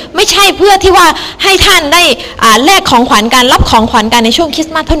มนุษย์ไม่ใช่เพื่อที่ว่าให้ท่านได้แลกของขวัญกันรับของขวัญกันในช่วงคริส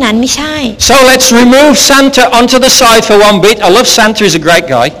ต์มาสเท่านั้นไม่ใช่ So let's remove Santa onto the side for one bit. I love Santa, he's a great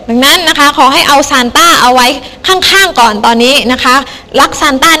guy. ดังนั้นนะคะขอให้เอาซานต้าเอาไว้ข้างๆก่อนตอนนี้นะคะรักซา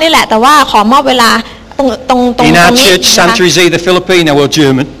นต้านี่แหละแต่ว่าขอมอบเวลาตรง In our นี้ church, Santa is either Filipino or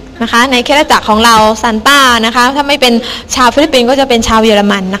German. นะคะในคริสตจักรของเราซานต้านะคะถ้าไม่เป็นชาวฟิลิปปินส์ก็จะเป็นชาวเยอร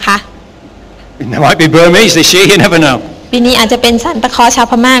มันนะคะ There might be Burmese this year, you never know. ปีนี้อาจจะเป็นซานตาคลอสชาว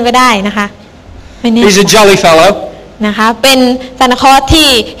พม่าก็ได้นะคะไม่แน่ He's a jolly fellow. นะคะเป็นซานตาคลอสที่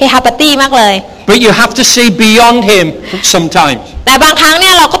เฮฮาปาร์ตี้มากเลย But you have to see beyond him sometimes. แต่บางครั้งเนี่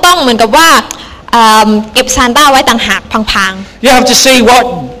ยเราก็ต้องเหมือนกับว่าเก็บซานต้าไว้ต่างหากพัง You have to see what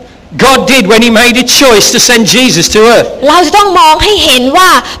God did when He made a choice to send Jesus to earth. ๆเราจะต้องมองให้เห็นว่า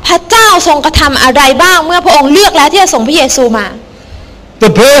พระเจ้าทรงกระทำอะไรบ้างเมื่อพระองค์เลือกแล้วที่จะส่งพระเยซูมา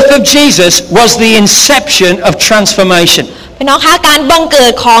The birth of Jesus was the inception of transformation. พี่น้องคะการบังเกิ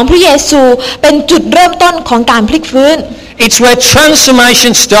ดของพระเยซูเป็นจุดเริ่มต้นของการพลิกฟื้น It's where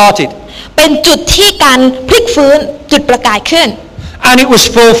transformation started. เป็นจุดที่การพลิกฟื้นจุดประกายขึ้น And it was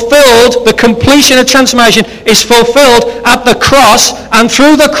fulfilled, the completion of transformation is fulfilled at the cross, and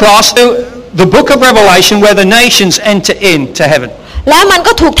through the cross, the book of Revelation, where the nations enter into heaven. และมัน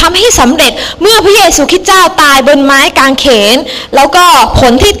ก็ถูกทำให้สำเร็จเมื่อพระเยซูคริสต์เจ้าตายบนไม้กางเขนแล้วก็ผ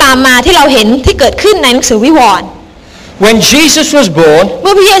ลที่ตามมาที่เราเห็นที่เกิดขึ้นในหนังสือวิวรณ์ When Jesus was born, เ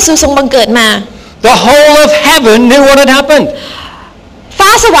มื่อพระเยซูทรงบังเกิดมา the whole of heaven knew what had happened. ฟ้า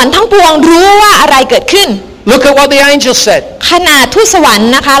สวรรค์ทั้งปวงรู้ว่าอะไรเกิดขึ้น Look at what the angels said. ขนาดทูตสวรรค์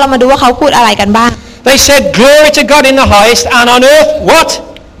นะคะเรามาดูว่าเขาพูดอะไรกันบ้าง They said, "Glory to God in the highest, and on earth what?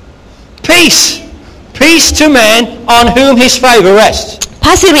 Peace. Peace to men on whom His favor rests." พ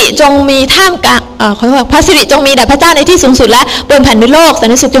ระสิริจงมีท่ามกลางขอโทษพระสิริจงมีแด่พระเจ้าในที่สูงสุดและบนแผ่นดินโลกสัน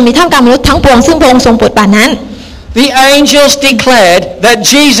ติสุขจงมีท่ามกลางมนุษย์ทั้งปวงซึ่งพระองค์ทรงโปรดปรานนั้น The angels declared that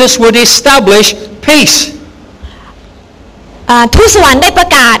Jesus would establish peace. ทูตสวรรค์ได้ประ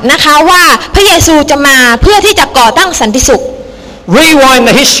กาศนะคะว่าพระเยซูจะมาเพื่อที่จะก่อตั้งสันติสุข Rewind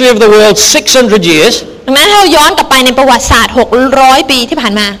the history of the world 600 years. ดังนั้นเราย้อนกลับไปในประวัติศาสตร์600ปีที่ผ่า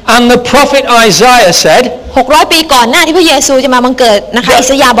นมา And the prophet Isaiah said 600ปีก่อนหน้าที่พระเยซูจะมาบังเกิดนะคะอิ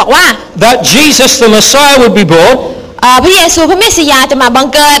สยาห์บอกว่า that Jesus the Messiah would be born. พระเยซูพระเมสสิยาจะมาบัง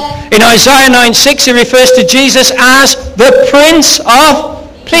เกิด In Isaiah 9:6 he refers to Jesus as the Prince of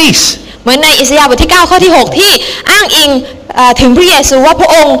Peace. เหมือนในอิสยาห์บทที่9ข้อที่6ที่อ้างอิงถึงพระเยซูว่าพร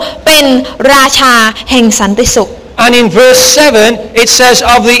ะองค์เป็นราชาแห่งสันติสุข And in verse 7 it says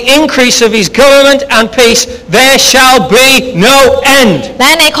of the increase of his government and peace there shall be no end. แล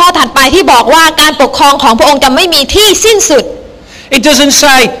ะในข้อถัดไปที่บอกว่าการปกครองของพระองค์จะไม่มีที่สิ้นสุด It doesn't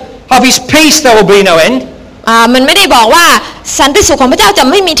say of his peace there will be no end. มันไม่ได้บอกว่าสันติสุขของพระเจ้าจะ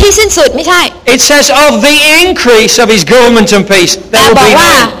ไม่มีที่สิ้นสุดไม่ใช่ It says of the increase of his government and peace แต่ there บ will อก be no ว่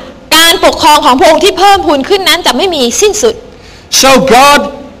า end. การปกครองของพระองค์ที่เพิ่มพูนขึ้นนั้นจะไม่มีสิ้นสุด So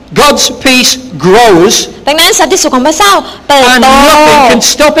God's peace grows ดังนั้นสันติสุขของพระเจ้าเติบ and โต nothing can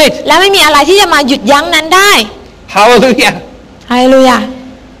stop it. และไม่มีอะไรที่จะมาหยุดยั้งนั้นได้ Hallelujah. ฮาเลลูยา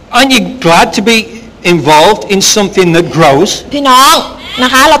Aren't you glad to be involved in something that grows? พี่น้องนะ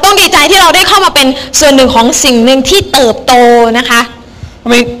คะเราต้องดีใจที่เราได้เข้ามาเป็นส่วนหนึ่งของสิ่งหนึ่งที่เติบโตนะคะ I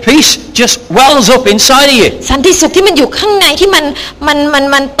mean, peace just wells up inside of you. สันติสุขที่มันอยู่ข้างในที่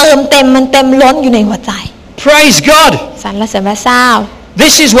มันเติมเต็มมันเต็มล้นอยู่ในหัวใจ Praise God. สรรเสริญพระเจ้า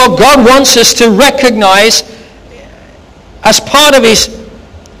This is what God wants us to recognize as part of His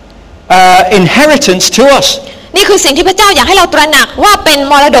inheritance to us. นี่คือสิ่งที่พระเจ้าอยากให้เราตระหนักว่าเป็น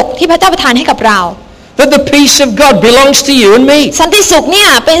มรดกที่พระเจ้าประทานให้กับเรา That the peace of God belongs to you and me. สันติสุขเนี่ย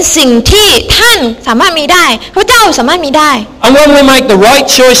เป็นสิ่งที่ท่านสามารถมีได้พระเจ้าสามารถมีได้ And when we make the right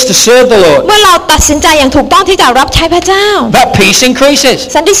choice to serve the Lord, เมื่อเราตัดสินใจอย่างถูกต้องที่จะรับใช้พระเจ้า that peace increases.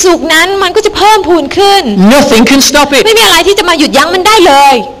 สันติสุขนั้นมันก็จะเพิ่มพูนขึ้น Nothing can stop ไม่ it. มีอะไรที่จะมาหยุดยั้งมันได้เล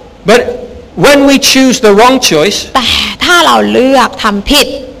ย But when we choose the wrong choice แต่ถ้าเราเลือกทำผิด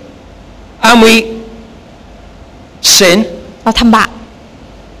and we sin, เราทำบาป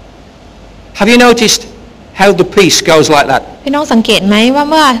have you noticed how the peace goes like that? พี่น้องสังเกตไหมว่า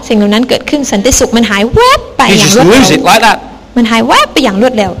เมื่อสิ่งเหล่านั้นเกิดขึ้นสันติสุขมันหายแวบไป You อย่าง just รวดเร็ lose it ว like that. มันหายแวบไปอย่างรว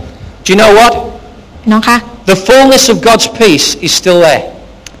ดเร็ว Do you know what? พี่น้องคะ The fullness of God's peace is still there.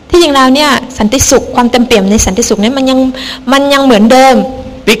 ที่จริงแล้วเนี่ยสันติสุขความเต็มเปี่ยมในสันติสุขนั้นมันยังเหมือนเดิม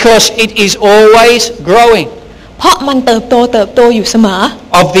Because it is always growing. เ เพราะมันเติบโตอยู่เสมอ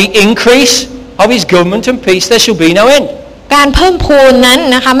Of the increase of his government and peace there shall be no end. การเพิ่มพูนนั้น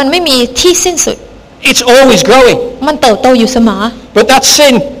นะคะมันไม่มีที่สิ้นสุด It's always growing. มันเติบโตอยู่เสมอ But that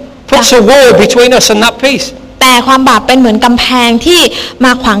sin puts a wall between us and that peace. แต่ความบาปเป็นเหมือนกำแพงที่ม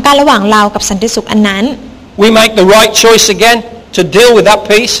าขวางกั้นระหว่างเรากับสันติสุขอันนั้น We make the right choice again to deal with that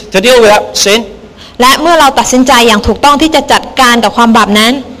peace, to deal with that sin. และเมื่อเราตัดสินใจอย่างถูกต้องที่จะจัดการกับความบาป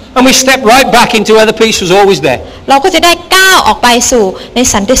นั้น And we step right back into where the peace was always there. เราก็จะได้ก้าวออกไปสู่ใน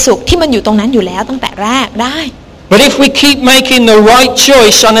สันติสุขที่มันอยู่ตรงนั้นอยู่แล้วตั้งแต่แรกได้ But if we keep making the right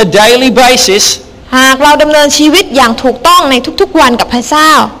choice on a daily basis, หากเราดำเนินชีวิตอย่างถูกต้องในทุกๆวันกับพระเจ้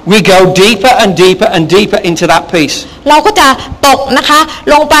า we go deeper and deeper and deeper into that peace. เราก็จะตกนะคะ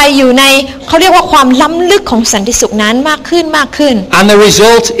ลงไปอยู่ในเขาเรียกว่าความล้ำลึกของสันติสุขนั้นมากขึ้น And the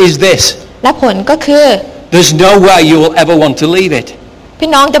result is this. และผลก็คือ There's no way you will ever want to leave it. พี่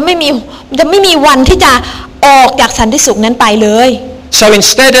น้องจะไม่มีวันที่จะออกจากสันติสุขนั้นไปเลย So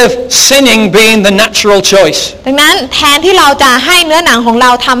instead of sinning being the natural choice, ดังนั้นแทนที่เราจะให้เนื้อหนังของเร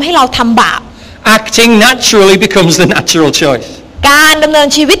าทำให้เราทำบาป acting naturally becomes the natural choice. การดำเนิน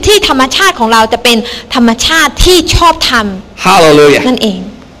ชีวิตที่ธรรมชาติของเราจะเป็นธรรมชาติที่ชอบธรรม Hallelujah. นั่นเอง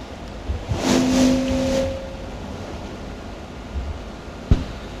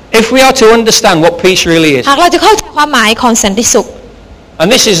If we are to understand what peace really is, หากเราจะเข้าใจความหมายของสันติสุข and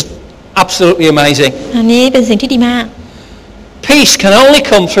this is absolutely amazing, อันนี้เป็นสิ่งที่ดีมาก peace can only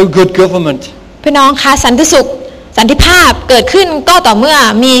come through good government. พี่น้องคะสันติสุขสันติภาพเกิดขึ้นก็ต่อเมื่อ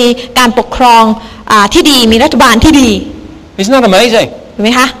มีการปกครองที่ดีมีรัฐบาลที่ดี Isn't that amazing? เห็นไหม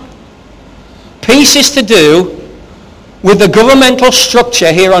คะ Peace is to do with the governmental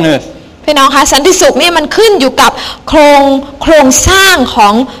structure here on earth. พี่น้องคะสันติสุขนี่มันขึ้นอยู่กับโครงสร้างขอ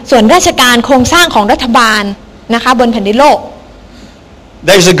งส่วนราชการโครงสร้างของรัฐบาลนะคะบนแผ่นดินโลก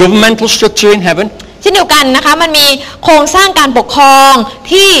There's a governmental structure in heaven. เช่นเดียวกันนะคะมันมีโครงสร้างการปกครอง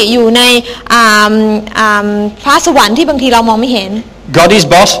ที่อยู่ในฟ้าสวรรค์ที่บางทีเรามองไม่เห็น God is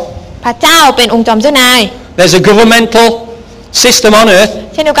boss. พระเจ้าเป็นองค์จอมเจ้านาย There's a governmental system on earth.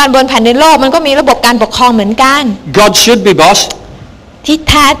 เช่นเดียวกันบนแผ่นดินโลกมันก็มีระบบการปกครองเหมือนกัน God should be boss. ที่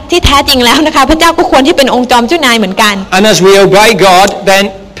แท้จริงแล้วนะคะพระเจ้าก็ควรที่เป็นองค์จอมเจ้านายเหมือนกัน And as we obey God, then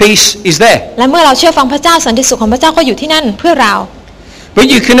peace is there. และเมื่อเราเชื่อฟังพระเจ้าสันติสุขของพระเจ้าก็อยู่ที่นั่นเพื่อเรา But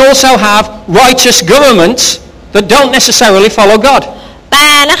you can also have righteous governments that don't necessarily follow God. แต่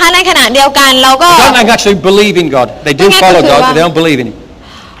นะคะในขณะเดียวกันเราก็ They don't actually believe in God. They do follow God, but they don't believe in Him.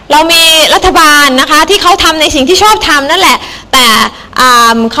 เรามีรัฐบาลนะคะที่เขาทำในสิ่งที่ชอบทำนั่นแหละแต่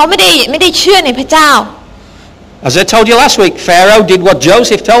เขาไม่ได้เชื่อในพระเจ้า As I told you last week, Pharaoh did what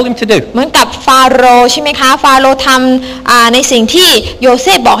Joseph told him to do. เหมือนกับฟาโรห์ใช่ไหมคะฟาโรห์ทำในสิ่งที่โยเซ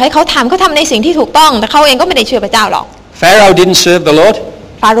ฟบอกให้เขาทำในสิ่งที่ถูกต้องแต่เขาเองก็ไม่ได้เชื่อพระเจ้าหรอก Pharaoh didn't serve the Lord.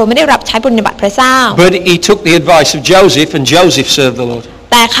 ฟาโรห์ไม่ได้รับใช้ปฏิบัติพระเจ้า But he took the advice of Joseph, and Joseph served the Lord.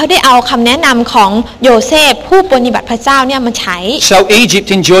 แต่เขาได้เอาคำแนะนำของโยเซฟผู้ปฏิบัติพระเจ้าเนี่ยมาใช้ So Egypt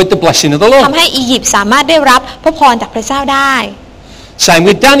enjoyed the blessing of the Lord. ทำให้อียิปต์สามารถได้รับพระพรจากพระเจ้าได้ Same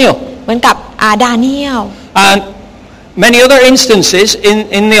with Daniel. เหมือนกับดาเนียล And many other instances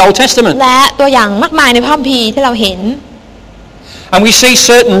in the Old Testament. และตัวอย่างมากมายในพระคัมภีร์ที่เราเห็น And we see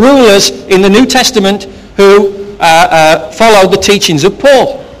certain rulers in the New Testament who followed the teachings of Paul.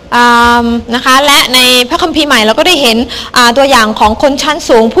 นะคะและในพระคัมภีร์ใหม่เราก็ได้เห็นตัวอย่างของคนชั้น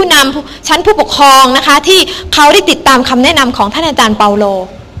สูงผู้นำชั้นผู้ปกครองนะคะที่เขาได้ติดตามคำแนะนำของท่านอาจารย์เปาโล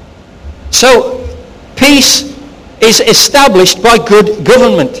So peace is established by good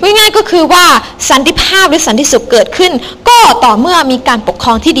government. ง่ายๆก็คือว่าสันติภาพหรือสันติสุขเกิดขึ้นก็ต่อเมื่อมีการปกคร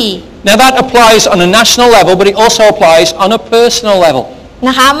องที่ดี Now that applies on a national level, but it also applies on a personal level.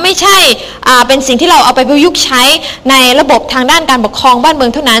 นะคะไม่ใช่เป็นสิ่งที่เราเอาไปประยุกต์ใช้ในระบบทางด้านการปกครองบ้านเมือ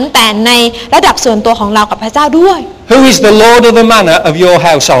งเท่านั้นแต่ในระดับส่วนตัวของเรากับพระเจ้าด้วย Who is the Lord of the manor of your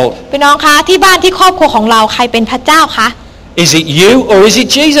household? พี่น้องคะที่บ้านที่ครอบครัวของเราใครเป็นพระเจ้าคะ Is it you or is it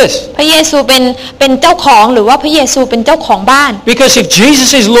Jesus? พระเยซูเป็นเจ้าของหรือว่าพระเยซูเป็นเจ้าของบ้าน Because if Jesus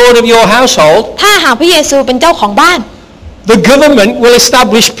is Lord of your household, ถ้าหากพระเยซูเป็นเจ้าของบ้าน the government will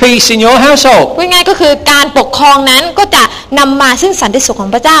establish peace in your household. ง่ายๆก็คือการปกครองนั้นก็จะนำมาซึ่งสันติสุขขอ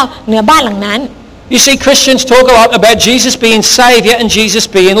งพระเจ้าเหนือบ้านหลังนั้น You see, Christians talk a lot about Jesus being Savior and Jesus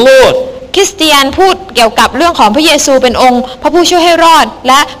being Lord. คริสเตียนพูดเกี่ยวกับเรื่องของพระเยซูเป็นองค์พระผู้ช่วยให้รอด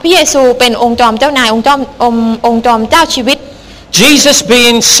และพระเยซูเป็นองค์จอมเจ้านายองค์จอมเจ้าชีวิต Jesus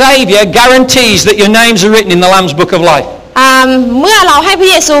being Savior guarantees that your names are written in the Lamb's Book of Life. เมื่อเราให้พระ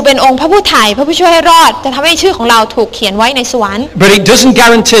เยซูเป็นองค์พระผู้ไถ่พระผู้ช่วยให้รอดจะทำให้ชื่อของเราถูกเขียนไว้ในสวรรค์ But it doesn't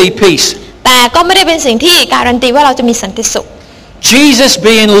guarantee peace. แต่ก็ไม่ได้เป็นสิ่งที่การันตีว่าเราจะมีสันติสุข Jesus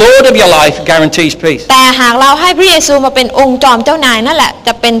being Lord of your life guarantees peace. แต่หากเราให้พระเยซูมาเป็นองค์จอมเจ้านายนั่นแหละจ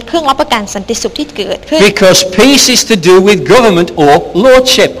ะเป็นเครื่องรับประกันสันติสุขที่เกิดขึ้น Because peace is to do with government or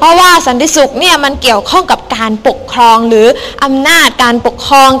lordship. เพราะว่าสันติสุขเนี่ยมันเกี่ยวข้องกับการปกครองหรืออำนาจการปกค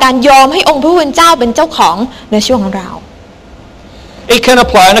รองการยอมให้องค์พระผู้เป็นเจ้าเป็นเจ้าของในชีวิตของเรา It can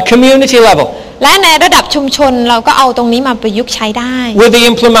apply on a community level. และในระดับชุมชนเราก็เอาตรงนี้มาประยุกต์ใช้ได้ With the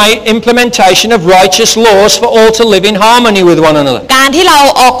implementation of righteous laws for all to live in harmony with one another. การที่เรา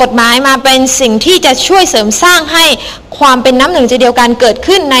ออกกฎหมายมาเป็นสิ่งที่จะช่วยเสริมสร้างให้ความเป็นน้ำหนึ่งใจเดียวกันเกิด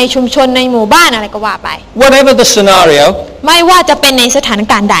ขึ้นในชุมชนในหมู่บ้านอะไรก็ว่าไป Whatever the scenario, ไม่ว่าจะเป็นในสถาน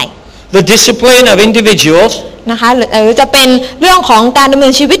การณ์ใด the discipline of individuals, นะคะหรือจะเป็นเรื่องของการดำเนิ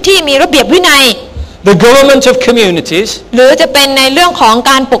นชีวิตที่มีระเบียบวินัย the government of communities, หรือจะเป็นในเรื่องของ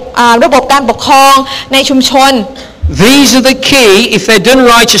การระบบการปกครองในชุมชน these are the key. If they're done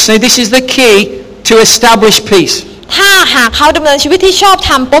righteously, this is the key to establish peace. ถ้าหากเขาดำเนินชีวิตที่ชอบธ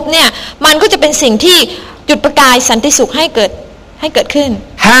รรมปุ๊บเนี่ยมันก็จะเป็นสิ่งที่จุดประกายสันติสุขให้เกิดขึ้น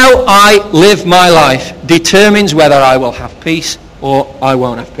How I live my life determines whether I will have peace or I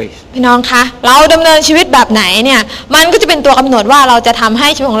won't have peace. พี่น้องคะเราดำเนินชีวิตแบบไหนเนี่ยมันก็จะเป็นตัวกำหนดว่าเราจะทำให้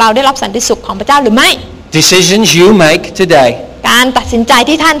ชีวิตของเราได้รับสันติสุขของพระเจ้าหรือไม่ Decisions you make today การตัดสินใจ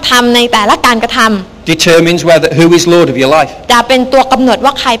ที่ท่านทำในแต่ละการกระทำ determines who is Lord of your life. จะเป็นตัวกำหนดว่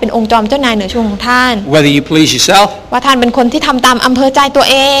าใครเป็นองค์จอมเจ้านายเหนือชีวิตของท่าน Whether you please yourself, ว่าท่านเป็นคนที่ทำตามอำเภอใจตัว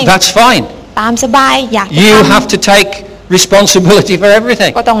เอง that's fine. ตามสบายอยากจะ You ท have to take responsibility for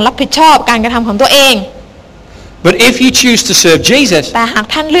everything. ำก็ต้องรับผิดชอบการกระทำของตัวเอง But if you choose to serve Jesus, แต่หาก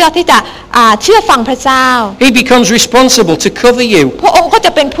ท่านเลือกที่จะเชื่อฟังพระเจ้า He becomes responsible to cover you, พระองค์ก็จ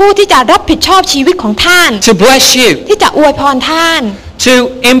ะเป็นผู้ที่จะรับผิดชอบชีวิตของท่าน to bless you, ที่จะอวยพรท่าน to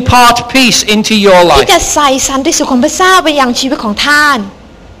impart peace into your ที่ life. จะใส่สันติสุขของพระเจ้าไปยังชีวิตของท่าน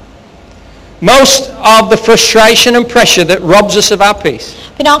Most of the frustration and pressure that robs us of our peace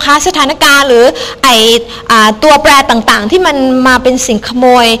พี่น้องคะสถานการณ์หรือตัวแปรต่างๆที่มันมาเป็นสิ่งขโม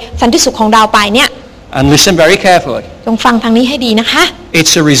ยสันติสุขของเราไปเนี่ย and listen very carefully, จงฟังทางนี้ให้ดีนะคะ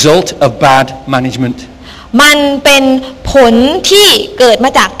it's a result of bad management. มันเป็นผลที่เกิดม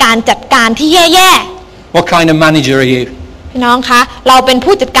าจากการจัดการที่แย่ What kind of manager are you? ๆพี่น้องคะเราเป็น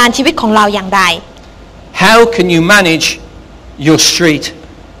ผู้จัดการชีวิตของเราอย่างไร How can you manage your street,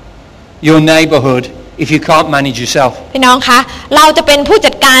 your neighborhood, if you can't manage yourself? พี่น้องคะเราจะเป็นผู้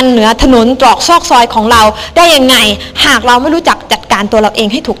จัดการเหนือถนนตรอกซอกซอยของเราได้ยังไงหากเราไม่รู้จักจัดการตัวเราเอง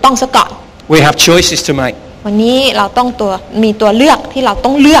ให้ถูกต้องซะก่อน We have choices to make. วันนี้เราต้องมีตัวเลือกที่เราต้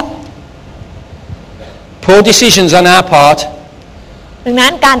องเลือก Poor decisions on our part ดังนั้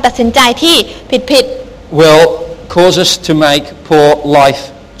นการตัดสินใจที่ผิด will cause us to make poor life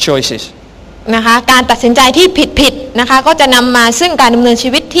choices. ๆนะคะการตัดสินใจที่ผิดๆนะคะก็จะนำมาซึ่งการดำเนินชี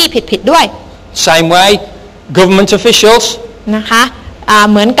วิตที่ผิดๆด้วย Same way, government officials นะคะ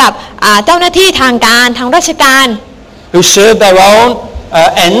เหมือนกับเจ้าหน้าที่ทางการทางราชการ who serve their own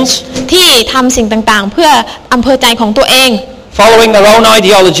ends, ที่ทำสิ่งต่างๆเพื่ออำเภอใจของตัวเอง following their own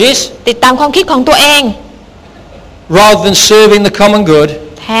ideologies, ติดตามความคิดของตัวเอง rather than serving the common good.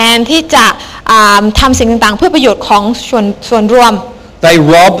 แทนที่จะทำสิ่งต่างๆเพื่อประโยชน์ของส่วนรวม They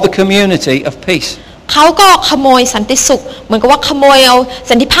rob the community of peace. เขาก็ขโมยสันติสุขเหมือนกับว่าขโมยเอา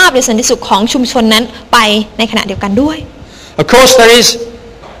สันติภาพหรือสันติสุขของชุมชนนั้นไปในขณะเดียวกันด้วย Of course, there is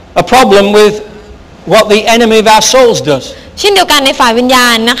a problem with what the enemy of our souls does. เช่นเดียวกันในฝ่ายวิญญา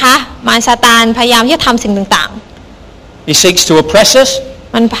ณนะคะมารซาตานพยายามที่จะทำสิ่งต่าง He seeks to oppress us,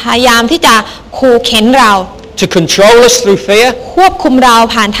 ๆมันพยายามที่จะขู่เข็นเรา to control us through fear. ควบคุมเรา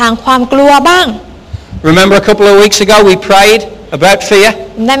ผ่านทางความกลัวบ้าง Remember a couple of weeks ago we prayed about fear,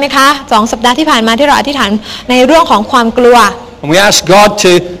 ได้ไหมคะ2 สัปดาห์ที่ผ่านมาที่เราอธิษฐานในเรื่องของความกลัว and we asked God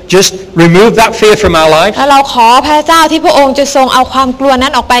to just remove that fear from our lives, แล้วเราขอพระเจ้าที่พระองค์จะทรงเอาความกลัวนั้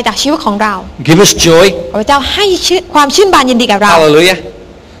นออกไปจากชีวิตของเรา give us joy. พระเจ้าให้ความชื่นบานยินดีกับเรา Hallelujah.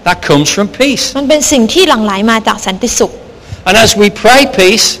 That comes from peace. มันเป็นสิ่งที่หลั่งไหลมาจากสันติสุข And as we pray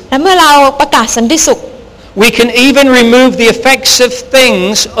peace, และเมื่อเราประกาศสันติสุข we can even remove the effects of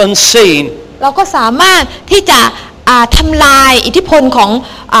things unseen. เราก็สามารถที่จะทำลายอิทธิพลของ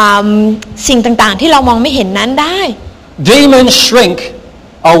สิ่งต่างๆที่เรามองไม่เห็นนั้นได้ Demons shrink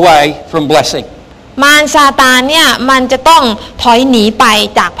away from blessing. มารซาตานเนี่ยมันจะต้องถอยหนีไป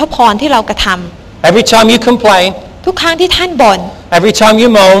จากพระพรที่เรากระทำ Every time you complain, ทุกครั้งที่ท่านบ่น every time you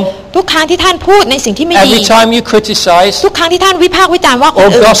moan, ทุกครั้งที่ท่านพูดในสิ่งที่ไม่ดี every time you criticize ทุกครั้งที่ท่านวิพากษ์วิจารณ์ว่าคน or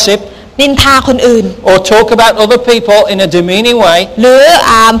อื่น gossip นินทาคนอื่น or talk about other people in a demeaning way, หรือ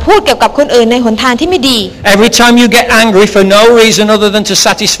พูดเกี่ยวกับคนอื่นในหนทางที่ไม่ดี every time you get angry for no reason other than to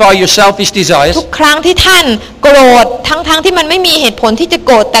satisfy your selfish desires, ทุกครั้งที่ท่านโกรธทั้งที่มันไม่มีเหตุผลที่จะโ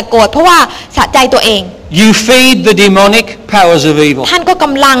กรธแต่โกรธเพราะว่าสะใจตัวเอง you feed the demonic powers of evil. ท่านก็ก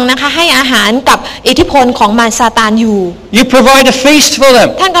ำลังนะคะให้อาหารกับอิทธิพลของมารซาตานอยู่ You provide a feast for them.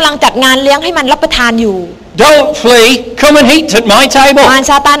 ท่านกำลังจัดงานเลี้ยงให้มันรับประทานอยู่ Don't flee. Come and eat at my table. มาร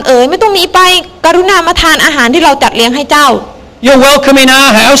ซาตานไม่ต้องหนีไปกรุณามาทานอาหารที่เราจัดเลี้ยงให้เจ้า You're welcome in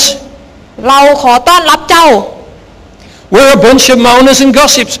our house. เราขอต้อนรับเจ้า We're a bunch of moaners and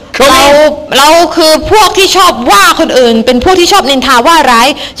gossips. Come in. เราคือพวกที่ชอบว่าคนอื่นเป็นพวกที่ชอบนินทาว่าร้าย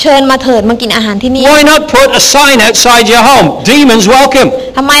เชิญมาเถิดมากินอาหารที่นี่ Why not put a sign outside your home? Demons welcome.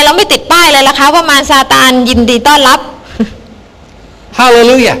 ทำไมเราไม่ติดป้ายเลยล่ะคะว่ามารซาตานยินดีต้อนรับ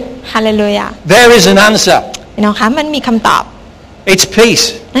Hallelujah. ฮาเลลูยา There is an answer. พี่น้องคะมันมีคำตอบ It's peace.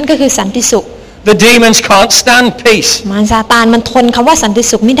 นั่นก็คือสันติสุข The demons can't stand peace. มารซาตานมันทนคำว่าสันติ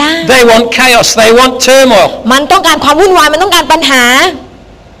สุขไม่ได้ They want chaos. They want turmoil. มันต้องการความวุ่นวายมันต้องการปัญหา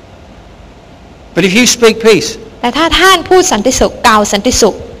But if you speak peace, แต่ถ้าท่านพูดสันติสุขกล่าวสันติ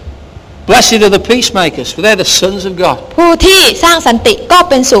สุข blessed are the peacemakers, for they're the sons of God. ผู้ที่สร้างสันติก็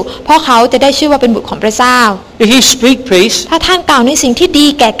เป็นสุขเพราะเขาจะได้ชื่อว่าเป็นบุตรของพระเจ้า If you speak peace, ถ้าท่านกล่าวในสิ่งที่ดี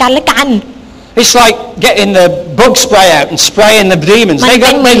แก่กันและกัน it's like getting the bug spray out and spraying the demons. มัน They เ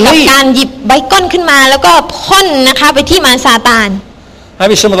ป็น got เหมือน they กับ leave. การหยิบใบก้อนขึ้นมาแล้วก็พ่นนะคะไปที่มารซาตาน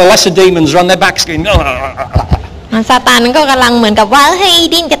Maybe some of the lesser demons are on their backs going, มารซาตานนั้นก็กำลังเหมือนกับว่าเฮ้ย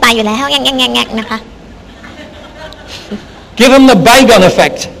ดิ้นจะตายอยู่แล้วแงกๆๆนะคะ give them the Baygon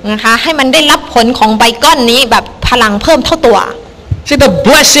effect. นะคะให้มันได้รับผลของใบก้อนนี้แบบพลังเพิ่มเท่าตัว See, the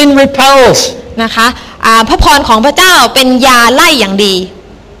blessing repels. นะคะพระพรของพระเจ้าเป็นยาไล่อย่างดี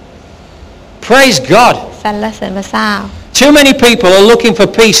Praise God. สรรเสริญพระเจ้า Too many people are looking for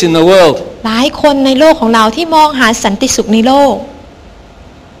peace in the world. หลายคนในโลกของเราที่มองหาสันติสุขในโลก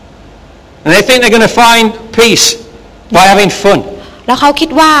And they think they're going to find peace by having fun. แล้วเขาคิด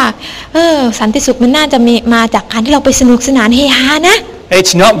ว่าสันติสุขมันน่าจะมาจากการที่เราไปสนุกสนานเฮฮานะ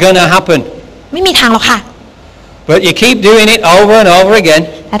It's not going to happen. ไม่มีทางหรอกค่ะ But you keep doing it over and over again.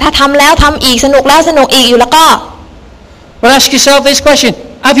 แต่ถ้าทำแล้วทำอีกสนุกแล้วสนุกอีกอยู่แล้วก็ Well, ask yourself this question.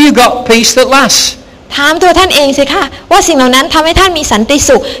 Have you got peace that lasts? ถามตัวท่านเองสิค่ะว่าสิ่งเหล่านั้นทำให้ท่านมีสันติ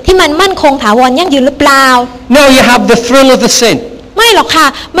สุขที่มันมั่นคงถาวรยั่งยืนหรือเปล่า No, you have the thrill of the sin. ไม่หรอกค่ะ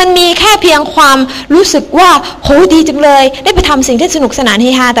มันมีแค่เพียงความรู้สึกว่าโหดีจังเลยได้ไปทำสิ่งที่สนุกสนานเฮ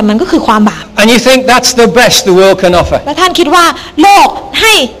ฮาแต่มันก็คือความบาป And you think that's the best the world can offer. แล้วท่านคิดว่าโลกใ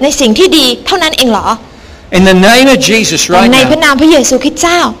ห้ในสิ่งที่ดีเท่านั้นเองเหรอ In the name of Jesus right ในพระ now, นามพระเยซูคริสต์เ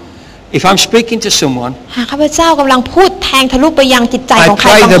จ้า if I'm speaking to someone, หากข้าพเจ้ากำลังพูดแทงทะลุไปยังจิตใจ I ของใคร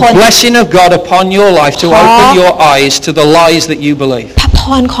pray บาง the คน blessing of God upon your life to open your eyes to the lies that you believe. พระพ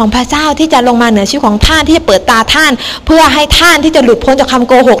รของพระเจ้าที่จะลงมาเหนือชีวิตของท่านที่จะเปิดตาท่าน เพื่อให้ท่านที่จะหลุดพ้นจากคำ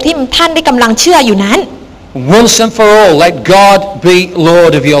โกหกที่ท่านได้กำลังเชื่ออยู่นั้น Once and for all, let God be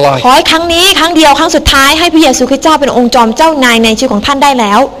Lord of your life. ขอให้ครั้งนี้ครั้งเดียวครั้งสุดท้ายให้พระเยซูคริสต์เจ้าเป็นองค์จอมเจ้านายในชีวิตของท่านได้แ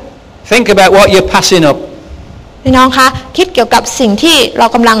ล้ว Think about what you're passing up. พี่น้องคะคิดเกี่ยวกับสิ่งที่เรา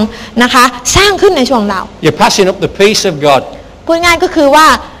กำลังนะคะสร้างขึ้นในช่วงเรา You're passing up the peace of God. พูดง่ายก็คือว่า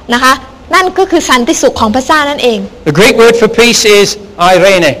นะคะนั่นก็คือสันติสุขของพระเจ้านั่นเอง The Greek word for peace is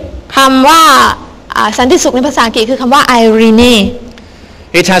eirene. คำว่าสันติสุขในภาษาอังกฤษคือคำว่า irene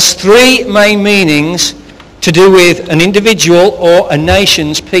It has three main meanings to do with an individual or a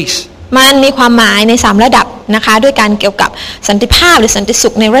nation's peace. มันมีความหมายใน3ระดับนะคะด้วยการเกี่ยวกับสันติภาพหรือสันติสุ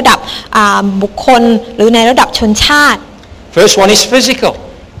ขในระดับบุคคลหรือในระดับชนชาติ First one is physical.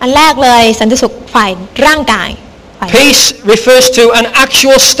 อันแรกเลยสันติสุขฝ่ายร่างกาย Peace refers to an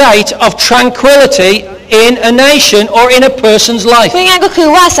actual state of tranquility in a nation or in a person's life. ง่ายๆก็คือ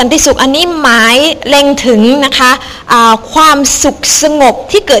ว่าสันติสุขอันนี้หมายเล็งถึงนะคะความสุขสงบ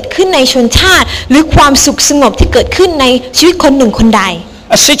ที่เกิดขึ้นในชนชาติหรือความสุขสงบที่เกิดขึ้นในชีวิตคนหนึ่งคนใด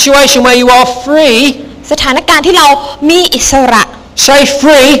A situation where you are free. สถานการณ์ที่เรามีอิสระ Say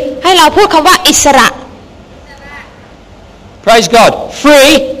free. ให้เราพูดคำว่าอิสระ Praise God.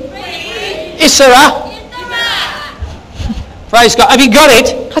 Free. Isra. Praise God. Have you got it?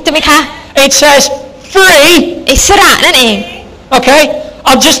 เข้าใจไหมคะ It says free. อิสระนั่นเอง Okay.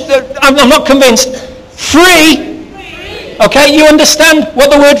 I'm not convinced. Free. Okay. You understand what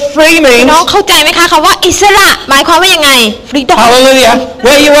the word free น้ means? องเข้าใจไหมคะคำว่าอิสระหมายความว่ายังไง freedom Hallelujah.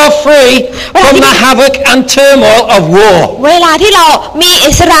 Where you are free from the havoc and turmoil of war. เวลาที่เรามี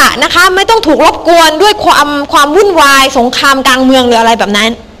อิสระนะคะไม่ต้องถูกรบกวนด้วยความวุ่นวายสงครามกลางเมืองหรืออะไรแบบนั้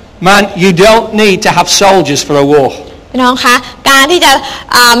น Man, you don't need to have soldiers for a war. พี่น้องคะการที่จะ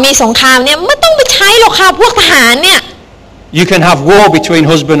มีสงครามเนี่ยไม่ต้องไปใช้หรอกค่ะพวกทหารเนี่ย You can have war between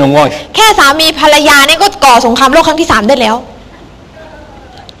husband and wife. แค่สามีภรรยาเนี่ยก็ก่อสงครามโลกครั้งที่3ได้แล้ว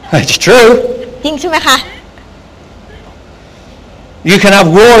It's true. จริงใช่ไหมคะ You can have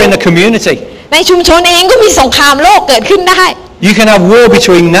war in the community. ในชุมชนเองก็มีสงครามโลกเกิดขึ้นได้ You can have war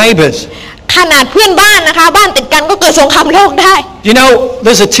between neighbors. ขนาดเพื่อนบ้านนะคะบ้านติดกันก็เกิดสงครามโลกได้ You know,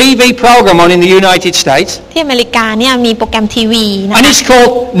 there's a TV program on in the United States, ที่อเมริกาเนี่ยมีโปรแกรมทีวีนะ and คะ it's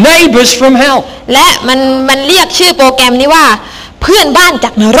called Neighbors from Hell. และมันเรียกชื่อโปรแกรมนี้ว่าเพื่อนบ้านจ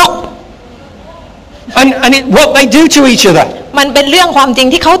ากนรก And what they do to each other. มันเป็นเรื่องความจริง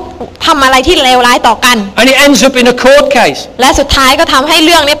ที่เขาทำอะไรที่เลวร้ายต่อกัน And it ends up in a court case. และสุดท้ายก็ทำให้เ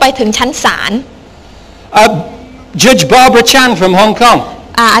รื่องนี้ไปถึงชั้นศาล Judge Barbara Chan from Hong Kong.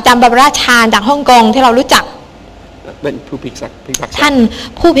 อาจารย์บาบาร่าชานจากฮ่องกงที่เรารู้จักท่าน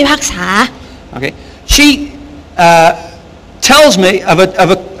ผู้พิพากษา Okay. She tells me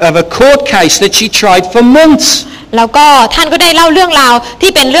of a court case that she tried for months. แล้วก็ท่านก็ได้เล่าเรื่องราว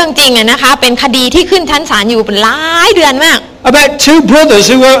ที่เป็นเรื่องจริงนะคะเป็นคดีที่ขึ้นชั้นศาลอยู่เป็นหลายเดือนมาก About two brothers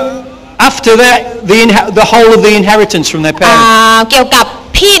who were after the whole of the inheritance from their parents. เกี่ยวกับ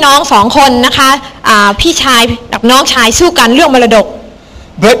พี่น้องสองคนนะคะพี่ชายกับน้องชายสู้กันเรื่องมรดก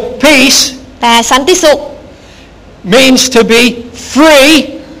But peace แต่สันติสุข means to be free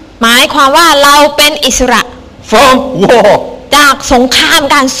หมายความว่าเราเป็นอิสระ from war. จากสงคราม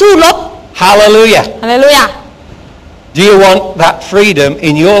การสู้รบ Hallelujah. ฮาเลลูยา Do you want that freedom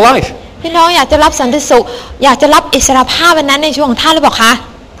in your life? พี่น้องอยากจะรับสันติสุขอยากจะรับอิสรภาพวันนั้นในช่วงของท่านหรือเปล่าคะ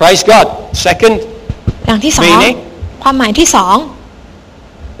Praise God. Second อย่างที่สอง meaning ความหมายที่สอง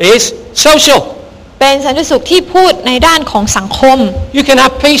is social. เป็นสันติสุขที่พูดในด้านของสังคม You can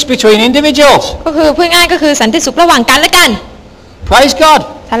have peace between individuals. ก็คือพูดง่ายก็คือสันติสุขระหว่างกันและกัน Praise God.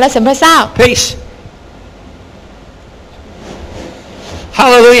 สรรเสริญพระเจ้า Peace.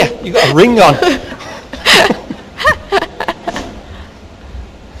 Hallelujah. You got a ring on.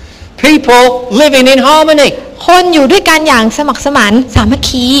 People living in harmony. คนอยู่ด้วยกันอย่างสมัครสมานสามัค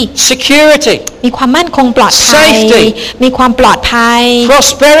คี Security. มีความมั่นคงปลอดภัย Safety. มีความปลอดภัย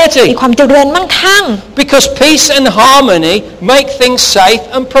Prosperity. มีความเจริญมั่งคั่ง Because peace and harmony make things safe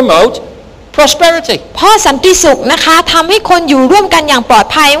and promote prosperity. เพราะสันติสุขนะคะทำให้คนอยู่ร่วมกันอย่างปลอด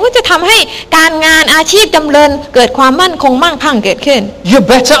ภัยว่าจะทำให้การงานอาชีพดำเนินเกิดความมั่นคงมั่งคั่งเกิดขึ้น You're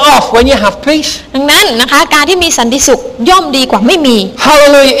better off when you have peace. ดังนั้นนะคะการที่มีสันติสุขย่อมดีกว่าไม่มี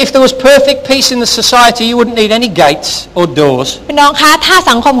Hallelujah. If there was perfect peace in the society, you wouldn't need any gates or doors. พี่น้องคะถ้า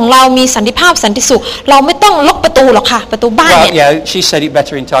สังคมของเรามีสันติภาพสันติสุขเราไม่ต้องล็อกประตูหรอกค่ะประตูบ้าน Well, เนี่ย yeah, she said it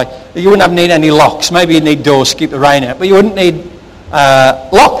better in Thai. You wouldn't need any locks. Maybe you'd need doors to keep the rain out, but you wouldn't need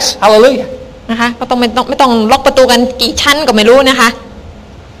locks. Hallelujah. นะคะก็ต้องไม่ต้องล็อกประตูกันกี่ชั้นก็ไม่รู้นะคะ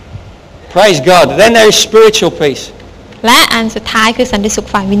Praise God. Then there is spiritual peace. และอันสุดท้ายคือสันติสุข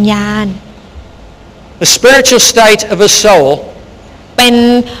ฝ่ายวิญญาณ The spiritual state of a soul เป็น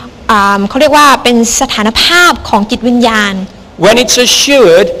เขาเรียกว่าเป็นสถานภาพของจิตวิญญาณ when it's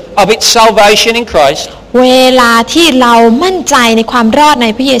assured of its salvation in Christ. เวลาที่เรามั่นใจในความรอดใน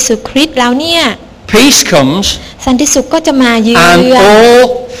พระเยซูคริสต์แล้วเนี่ย Peace comes สันติสุขก็จะมาเยือน and all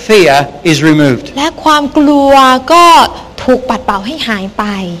fear is removed. และความกลัวก็ถูกปัดเป่าให้หายไป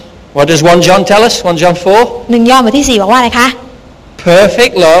What does 1 John tell us? 1 John 4? 1 ยอห์นบทที่ 4 บอกว่าอะไรคะ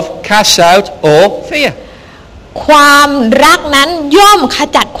Perfect love casts out all fear. ความรักนั้นย่อมข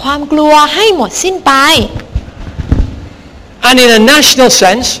จัดความกลัวให้หมดสิ้นไป And in a national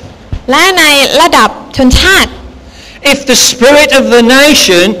sense, และในระดับชนชาติ if the spirit of the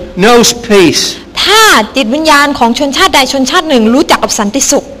nation knows peace, ถ้าจิตวิญญาณของชนชาติใดชนชาติหนึ่งรู้จักกับสันติ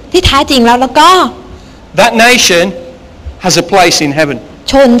สุขที่แท้จริงแล้วก็ that nation has a place in heaven.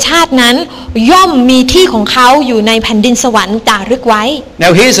 ชนชาตินั้นย่อมมีที่ของเขาอยู่ในแผ่นดินสวรรค์จารึกไว้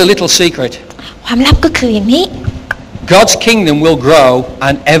Now here's a little secret. ความลับก็คืออย่างนี้ God's kingdom will grow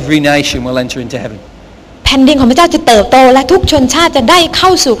and every nation will enter into heaven. แผ่นดินของพระเจ้าจะเติบโตและทุกชนชาติจะได้เข้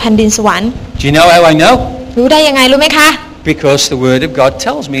าสู่แผ่นดินสวรรค์ Do you know how I know? รู้ได้ยังไงรู้ไหมคะ Because the word of God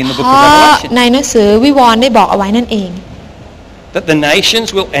tells me in the เพ book of ราะ Revelation ในหนังสือวิวรณ์ได้บอกเอาไว้นั่นเอง that the nations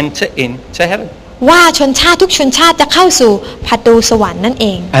will enter into heaven. ว่าชนชาติทุกชนชาติจะเข้าสู่ประตูสวรรค์นั่นเอ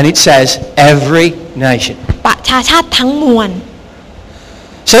ง And it says every nation. ประชาชาติทั้งมวล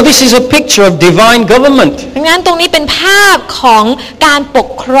So this is a picture of divine government. ดังนั้นตรงนี้เป็นภาพของการปก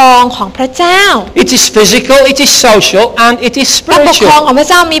ครองของพระเจ้า It is physical, it is social, and it is การปกครอง spiritual. ของพระ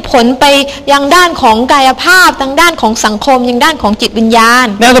เจ้ามีผลไปยังด้านของกายภาพทางด้านของสังคมยังด้านของจิตวิญญาณ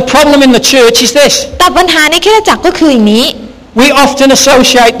Now the problem in the church is this. แต่ปัญหาในคริสตจักรก็คืออย่างนี้ We often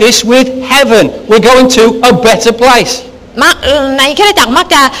associate this with heaven. We're going to a better place. ในคริสตจักรมัก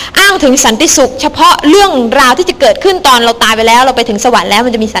จะอ้างถึงสันติสุขเฉพาะเรื่องราวที่จะเกิดขึ้นตอนเราตายไปแล้วเราไปถึงสวรรค์แล้วมั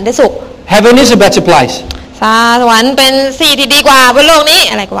นจะมีสันติสุข Heaven is a better place. สวรรค์เป็นที่ที่ดีกว่าบนโลกนี้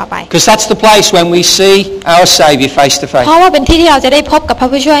อะไรก็ว่าไป Because that's the place when we see our Savior face to เพ face. ราะว่าเป็นที่ที่เราจะได้พบกับพระ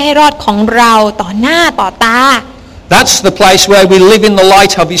ผู้ช่วยให้รอดของเราต่อหน้าต่อตา That's the place where we live in the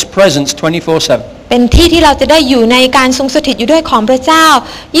light of His presence 24/7. เป็นที่ที่เราจะได้อยู่ในการทรงสถิตอยู่ด้วยของพระเจ้า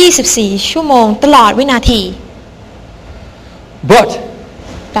24ชั่วโมงตลอดวินาที But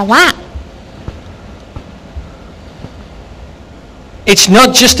แต่ว่า it's not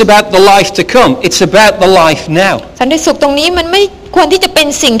just about the life to come, it's about the life now. สันติสุขตรงนี้มันไม่ควรที่จะเป็น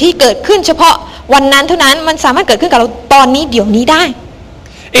สิ่งที่เกิดขึ้นเฉพาะวันนั้นเท่านั้นมันสามารถเกิดขึ้นกับเราตอนนี้เดี๋ยวนี้ได้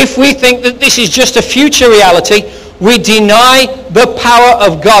If we think that this is just a future reality, we deny the power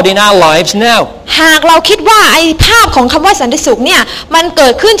of God in our lives now. หากเราคิดว่าไอ้ภาพของคำว่าสันติสุขเนี่ยมันเกิ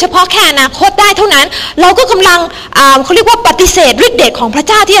ดขึ้นเฉพาะแค่อนาคตได้เท่านั้นเราก็กำลังเขาเรียกว่าปฏิเสธฤทธิ์เดชของพระ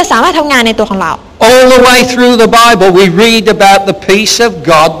เจ้าที่จะสามารถทำงานในตัวของเรา All the way through the Bible we read about the peace of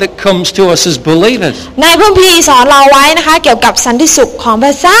God that comes to us as believers. ในพระคัมภีร์สอนเราไว้นะคะเกี่ยวกับสันติสุขของพ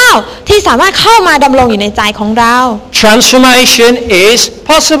ระเจ้าที่สามารถเข้ามาดำรงอยู่ในใจของเรา Transformation is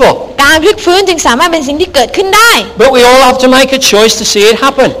possible. การพลิกฟื้นจึงสามารถเป็นสิ่งที่เกิดขึ้นได้ But we all have to make a choice to see it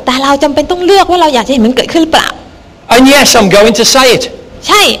happen. แต่เราจำเป็นต้องเลือกว่าเราอยากจะเห็นมันเกิดขึ้นหรือเปล่า And yes, I'm going to say it. ใ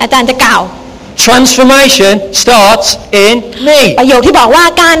ช่อาจารย์จะกล่าว Transformation starts in me. ประโยคที่บอกว่า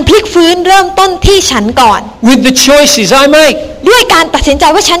การพลิกฟื้นเริ่มต้นที่ฉันก่อน With the choices I make. ด้วยการตัดสินใจ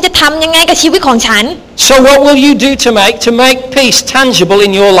ว่าฉันจะทำยังไงกับชีวิตของฉัน So what will you do to make peace tangible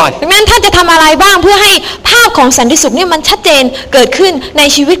in your life? ดังนั้นท่านจะทำอะไรบ้างเพื่อให้ภาพของสันติสุขเนี่ยมันชัดเจนเกิดขึ้นใน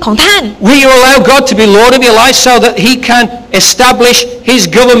ชีวิตของท่าน Will you allow God to be Lord of your life so that He can establish His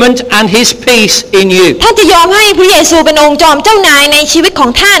government and His peace in you? ท่านจะยอมให้พระเยซูเป็นองค์จอมเจ้านายในชีวิตขอ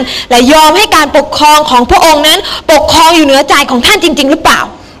งท่านและยอมให้การปกครองของพระองค์นั้นปกครองอยู่เหนือใจของท่านจริงๆหรือเปล่า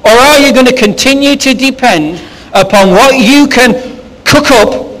Or are you going to continue to depend upon what you can cook up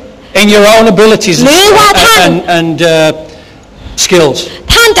in your own abilities and skills?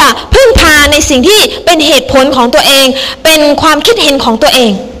 ท่านจะพึ่งพาในสิ่งที่เป็นเหตุผลของตัวเองเป็นความคิดเห็นของตัวเอ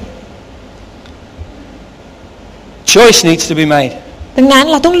ง Choice needs to be made. ดังนั้น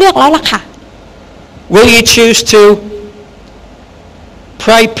เราต้องเลือกแล้วล่ะค่ะ Will you choose to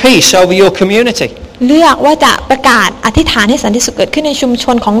pray peace over your community? เลือกว่าจะประกาศอธิษฐานให้สันติสุขเกิดขึ้นในชุมช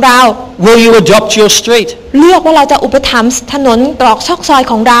นของเรา Will you adopt your street? เลือกว่าเราจะอุปถัมภ์ถนนตรอกซอกซอย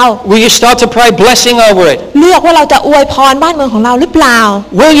ของเรา Will you start to pray blessing over it? เลือกว่าเราจะอวยพรบ้านเมืองของเราหรือเปล่า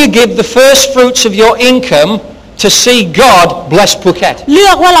Will you give the first fruits of your income to see God bless Phuket? เลื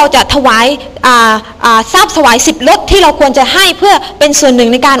อกว่าเราจะถวายทรัพย์ถวาย10 ลดที่เราควรจะให้เพื่อเป็นส่วนหนึ่ง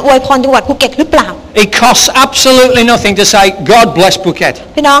ในการอวยพรจังหวัดภูเก็ตหรือเปล่า It costs absolutely nothing to say God bless Phuket.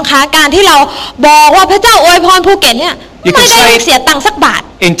 พี่น้องคะการที่เราบอกว่าพระเจ้าอวยพรภูเก็ตเนี่ยไม่ได้เสียตังค์สักบาท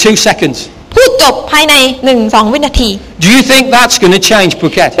In 2 seconds. พูดจบภายใน 1-2 วินาที Do you think that's going to change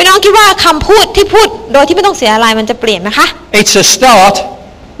Phuket? พี่น้องคิดว่าคำพูดที่พูดโดยที่ไม่ต้องเสียอะไรมันจะเปลี่ยนไหมคะ It's a start.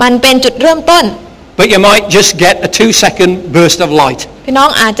 มันเป็นจุดเริ่มต้น But you might just get a 2-second burst of light. พี่น้อง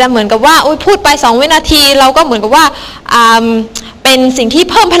อาจจะเหมือนกับว่าพูดไป2 วินาทีเราก็เหมือนกับว่าเป็นสิ่งที่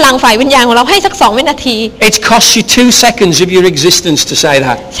เพิ่มพลังฝ่ายวิญญาณของเราให้สัก2 วินาที It costs you 2 seconds of your existence to say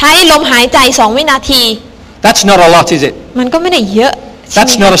that. ใช้ลมหายใจ2 วินาที That's not a lot, is it? มันก็ไม่ได้เยอะ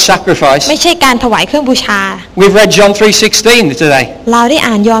That's not a sacrifice. ไม่ใช่การถวายเครื่องบูชา We've read John 3:16 today. เราได้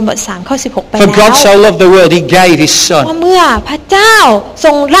อ่านยอห์นบท3ข้อ16ไป For แล้ว God so loved the world, He gave His ว่า Son. เมื่อพระเจ้าท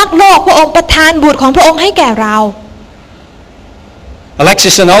รงรักโลกพระองค์ประทานบุตรของพระองค์ให้แก่เรา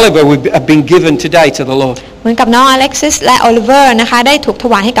Alexis and Oliver have been given today to the Lord. เหมือนกับน้องอเล็กซิสและโอลิเวอร์นะคะได้ถูกถ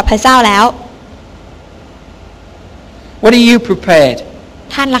วายให้กับพระเจ้าแล้ว What are you prepared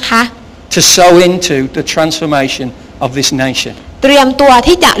ท่านล่ะคะ to sow into the transformation of this nation? เตรียมตัว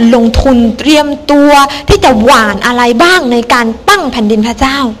ที่จะลงทุนเตรียมตัวที่จะหว่านอะไรบ้างในการตั้งแผ่นดินพระเ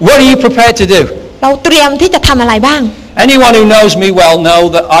จ้า What are you prepared to do? เราเตรียมที่จะทำอะไรบ้าง Anyone who knows me well know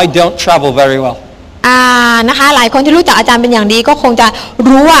that I don't travel very well. นะคะหลายคนที่รู้จักอาจารย์เป็นอย่างดีก็คงจะ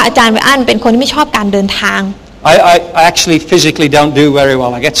รู้ว่าอาจารย์ไบอันเป็นคนที่ไม่ชอบการเดินทาง I actually physically don't do very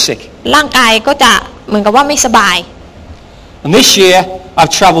well. I get sick. ร่างกายก็จะเหมือนกับว่าไม่สบาย And this year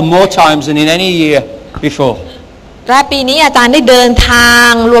I've traveled more times than in any year before. และปีนี้อาจารย์ได้เดินทาง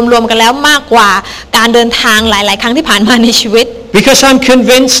รวมๆกันแล้วมากกว่าการเดินทางหลายๆครั้งที่ผ่านมาในชีวิต Because I'm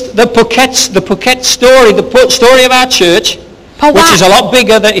convinced that the Phuket story, the story of our church, which is a lot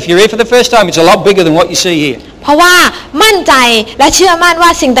bigger than if you're here for the first time, it's a lot bigger than what you see here. เพราะว่ามั่นใจและเชื่อมั่นว่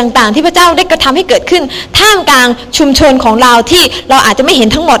าสิ่งต่างๆที่พระเจ้าได้กระทำให้เกิดขึ้นท่ามกลางชุมชนของเราที่เราอาจจะไม่เห็น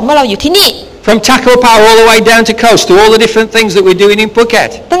ทั้งหมดเมื่อเราอยู่ที่นี่ From Taco Power all the way down to coast to all the different things that we're doing in Phuket.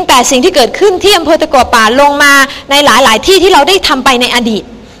 ตั้งแต่สิ่งที่เกิดขึ้นที่อำเภอตะกั่วป่าลงมาในหลายๆที่ที่เราได้ทำไปในอดีต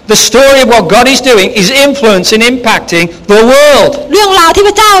The story of what God is doing is influencing, impacting the world. เรื่องราวที่พ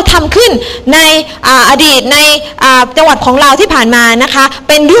ระเจ้าทำขึ้นในอดีตในจังหวัดของเราที่ผ่านมานะคะ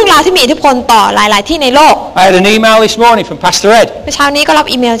เป็นเรื่องราวที่มีอิทธิพลต่อหลายๆที่ในโลก I had an email this morning from Pastor Ed. เมื่อเช้านี้ก็รับ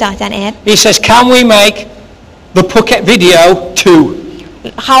อีเมลจากอาจารย์แอด He says, can we make the Phuket video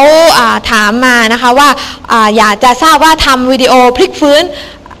 2. เขาถามมานะคะว่าอยากจะทราบว่าทำวิดีโอพลิกฟื้น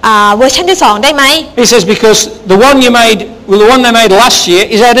เวอร์ชันที่2ได้ไหม He says because the one they made last year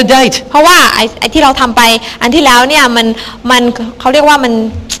is out of date. เพราะว่าไอ้ที่เราทำไปอันที่แล้วเนี่ยมันเขาเรียกว่า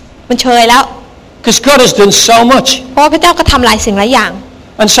มันเชยแล้ว Because God has done so much. เพราะว่าพระเจ้าก็ทำหลายสิ่งหลายอย่าง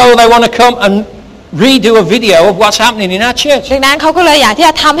And so they want to come and redo a video of what's happening in our church. ดังนั้นเขาก็เลยอยากที่จ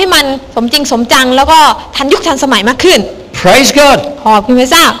ะทำให้มันสมจริงสมจังแล้วก็ทันยุคทันสมัยมากขึ้น Praise God. ขอบคุณพระ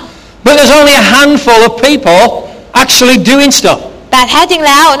เจ้า But there's only a handful of people actually doing stuff. แต่แท้จริง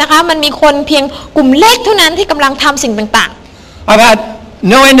แล้วนะคะมันมีคนเพียงกลุ่มเล็กเท่านั้นที่กำลังทำสิ่งต่างๆ I've had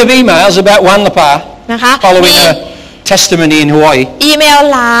no end of emails about Wan Lapa นะคะ following her testimony in Hawaii. อีเมล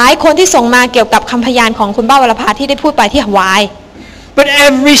หลายคนที่ส่งมาเกี่ยวกับคำพยานของคุณป้าวรภาที่ได้พูดไปที่ฮาวาย But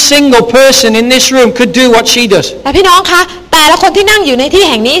every single person in this room could do what she does. แต่พี่น้องคะแต่ละคนที่นั่งอยู่ในที่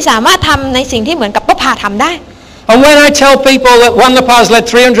แห่งนี้สามารถทำในสิ่งที่เหมือนกับป้าพาทำได้ And when I tell people that Wan Lapa has led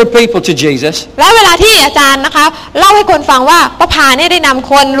 300 people to Jesus, แล้วเวลาที่อาจารย์นะคะเล่าให้คนฟังว่าป้าพาเนี่ยได้นำ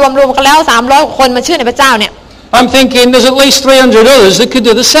คนรวมๆกันแล้ว300คนมาเชื่อในพระเจ้าเนี่ย I'm thinking there's at least 300 others that could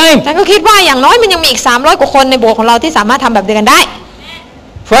do the same. ฉันก็คิดว่าอย่างน้อยมันยังมีอีก300กว่าคนในโบสถ์ของเราที่สามารถทำแบบเดียวกันได้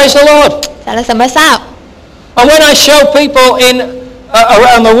Praise the Lord. สรรเสริญพระเจ้า And when I show people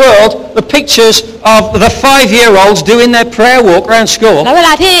around the world the pictures of the 5-year-olds doing their prayer walk around school, แล้วเวล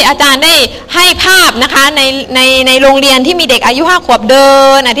าที่อาจารย์ได้ให้ภาพนะคะในโรงเรียนที่มีเด็กอายุ5 ขวบเดิ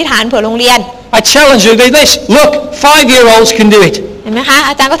นอธิษฐานเผื่อโรงเรียน I challenge you with this. Look, 5-year-olds can do it. เห็นไหมคะ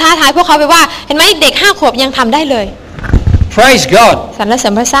อาจารย์ก็ท้าทายพวกเขาไปว่าเห็นไหมเด็ก5 ขวบยังทำได้เลย Praise God. สรรเสริ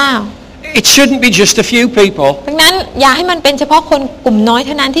ญพระเจ้า It shouldn't be just a few people, ดังนั้นอย่าให้มันเป็นเฉพาะคนกลุ่มน้อยเ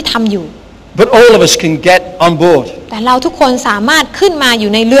ท่านั้นที่ทำอยู่ but all of us can get on board. แต่เราทุกคนสามารถขึ้นมาอ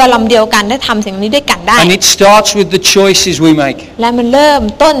ยู่ในเรือลำเดียวกันและทำสิ่งนี้ด้วยกันได้ And it starts with the choices we make. และมันเริ่ม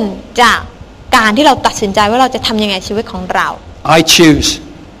ต้นจากการที่เราตัดสินใจว่าเราจะทำยังไงชีวิตของเรา I choose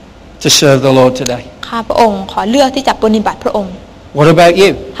to serve the Lord today. ข้าพระองค์ขอเลือกที่จะปฏิบัติพระองค์ What about you?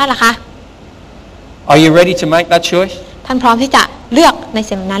 ท่านล่ะคะ Are you ready to make that choice? ท่านพร้อมที่จะเลือกใน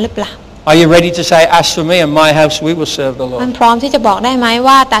สิ่งนั้นหรือเปล่า Are you ready to say, as for me and my house, we will serve the ท่าน Lord? พร้อมที่จะบอกได้ไหม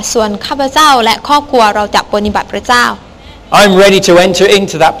ว่าแต่ส่วนข้าพเจ้าและครอบครัวเราจะปฏิบัติพระเจ้า I'm ready to enter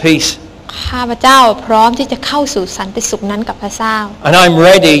into that peace. ข้าพเจ้าพร้อมที่จะเข้าสู่สันติสุขนั้นกับพระเจ้า And I'm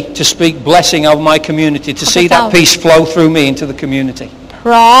ready to speak blessing over my community, to see that peace flow through me into the community. พ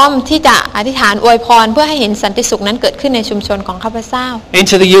ร้อมที่จะอธิษฐานอวยพรเพื่อให้เห็นสันติสุขนั้นเกิดขึ้นในชุมชนของข้าพเจ้า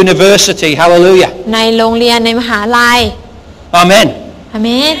Into the university, hallelujah. ในโรงเรียนในมหาลัย Amen. อาเ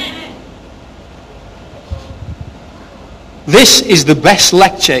มน This is the best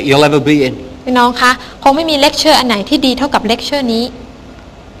lecture you'll ever be in. พี่น้องคะคงไม่มีเลคเชอร์อันไหนที่ดีเท่ากับเลคเชอร์นี้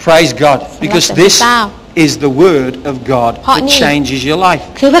Praise God. Because this is the word of God that changes your life.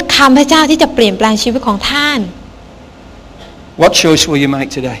 คือพระคำพระเจ้าที่จะเปลี่ยนแปลงชีวิตของท่าน What choice will you make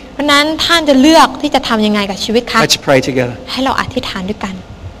today? เพราะนั้นท่านจะเลือกที่จะทำยังไงกับชีวิตคะ Let's pray together. ให้เราอธิษฐานด้วยกัน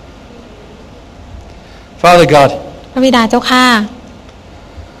Father God, พระบิดาเจ้าข้า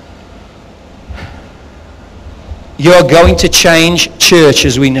you are going to change church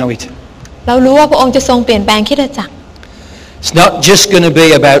as we know it. เรารู้ว่าพระองค์จะทรงเปลี่ยนแปลงคริสตจักร It's not just going to be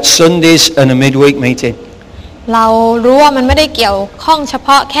about Sundays and a midweek meeting. เรารู้ว่ามันไม่ได้เกี่ยวข้องเฉพ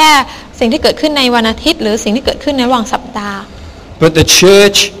าะแค่สิ่งที่เกิดขึ้นในวันอาทิตย์หรือสิ่งที่เกิดขึ้นในระหว่างสัปดาห์ But the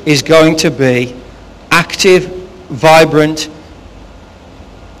church is going to be active, vibrant,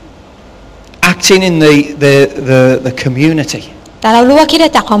 acting in the community. แต่เรารู้ว่าคริสต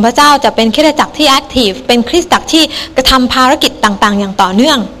จักรของพระเจ้าจะเป็นคริสตจักรที่แอคทีฟเป็นคริสตจักรที่กระทำภารกิจต่างๆอย่างต่อเ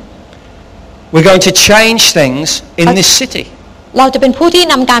นื่อง We're going to change things in this city. เราจะเป็นผู้ที่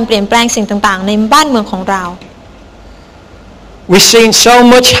นำการเปลี่ยนแปลงสิ่งต่างๆในบ้านเมืองของเรา We've seen so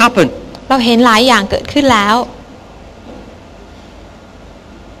much happen. เราเห็นหลายอย่างเกิดขึ้นแล้ว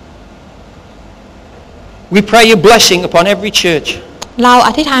We pray your blessing upon every church. เราอ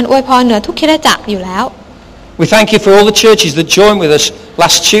ธิษฐานอวยพรเหนือทุกคริสตจักรอยู่แล้ว We thank you for all the churches that joined with us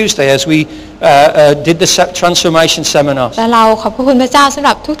last Tuesday as we did the transformation seminars. และเราขอบคุณพระเจ้าสำห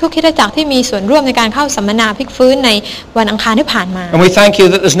รับทุกๆคริสตจักรที่มีส่วนร่วมในการเข้าสัมมนาพลิกฟื้นในวันอังคารที่ผ่านมา And we thank you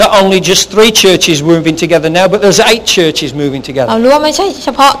that there's not only just 3 churches moving together now, but there's 8 churches moving เรา together. รู้ว่าไม่ใช่เฉ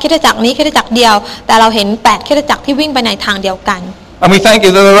พาะคริสตจักรนี้คริสตจักรเดียวแต่เราเห็น8คริสตจักรที่วิ่งไปในทางเดียวกัน And we thank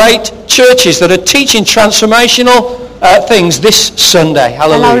you that there are 8 churches that are teaching transformational things this Sunday.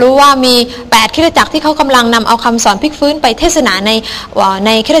 และเรา Hallelujah. รู้ว่ามี8คริสตจักรที่เขากำลังนำเอาคำสอนพลิกฟื้นไปเทศนาใ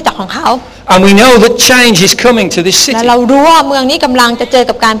นคริสตจักรของเขา And we know that change is coming to this และ city. เรารู้ว่าเมืองนี้กำลังจะเจอ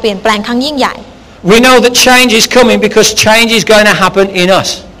กับการเปลี่ยนแปลงครั้งยิ่งใหญ่ We know that change is coming because change is going to happen in us.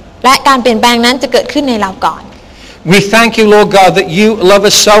 และการเปลี่ยนแปลงนั้นจะเกิดขึ้นในเราก่อน We thank you, Lord God, that you love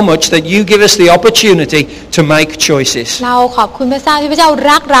us so much that you give us the opportunity to make choices. เราขอบคุณพระเจ้าที่พระเจ้า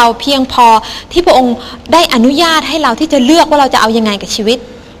รักเราเพียงพอที่พระองค์ได้อนุญาตให้เราที่จะเลือกว่าเราจะเอายังไงกับชีวิต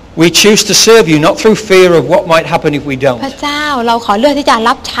We choose to serve you not through fear of what might happen if we don't. พระเจ้าเราขอเลือกที่จะ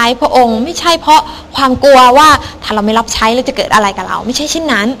รับใช้พระองค์ไม่ใช่เพราะความกลัวว่าถ้าเราไม่รับใช้แล้วจะเกิดอะไรกับเราไม่ใช่เช่น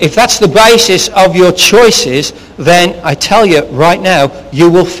นั้น If that's the basis of your choices, then I tell you right now, you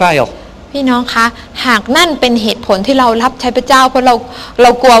will fail. พี่น้องคะหากนั่นเป็นเหตุผลที่เรารับใช้พระเจ้าเพราะเร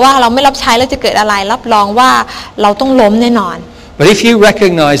ากลัวว่าเราไม่รับใช้แล้วจะเกิดอะไรรับรองว่าเราต้องล้มแน่นอน But if you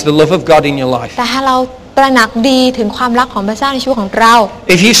recognize the love of God in your life, แต่ถ้าเราตระหนักดีถึงความรักของพระเจ้าในชีวิตของเรา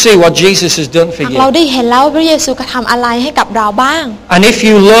if you see what Jesus has done for เรา you, ได้เห็นแล้วว่าพระเยซูกระทำอะไรให้กับเราบ้าง and if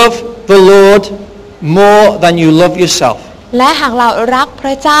you love the Lord more than you love yourself, และหากเรารักพร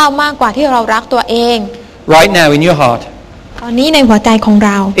ะเจ้ามากกว่าที่เรารักตัวเอง right now in your heart, ตอนนี้ในหัวใจของเ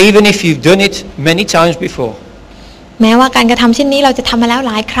รา even if you've done it many times before, แม้ว่าการกระทำเช่นนี้เราจะทำมาแล้ว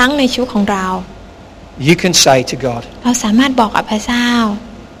หลายครั้งในชีวิตของเรา you can say to God, เราสามารถบอกกับพระเจ้า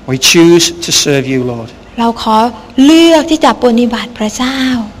we choose to serve you, Lord. เราขอเลือกที่จะปฏิบัติพระเจ้า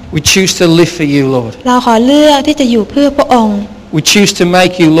We choose to live for you, Lord. เราขอเลือกที่จะอยู่เพื่อพระองค์ We choose to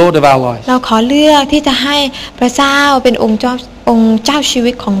make you Lord of our lives. เราขอเลือกที่จะให้พระเจ้าเป็นองค์เจ้าชี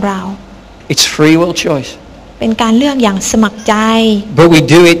วิตของเรา It's free will choice. เป็นการเลือกอย่างสมัครใจ But we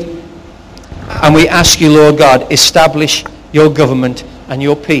do it and we ask you, Lord God, establish your government and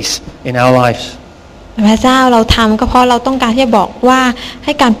your peace in our lives. พระเจ้าเราทำก็เพราะเราต้องการที่จะบอกว่าใ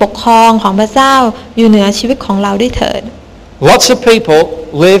ห้การปกครองของพระเจ้าอยู่เหนือชีวิตของเราด้วยเถิด Lots of people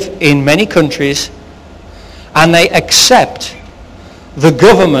live in many countries and they accept the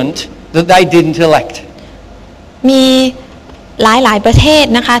government that they didn't elect. มีหลายประเทศ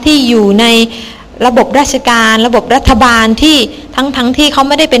นะคะที่อยู่ในระบบราชการระบบรัฐบาลที่ทั้งที่เขา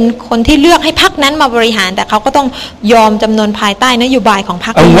ไม่ได้เป็นคนที่เลือกให้พรรคนั้นมาบริหารแต่เขาก็ต้องยอมจำนนภายใต้นโยบายของพร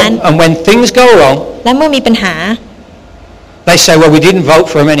รคนั้น And when things go wrong, และเมื่อมีปัญหา they say, well, we didn't vote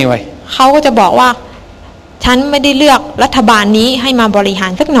for him anyway. เขาก็จะบอกว่าฉันไม่ได้เลือกรัฐบาลนี้ให้มาบริหา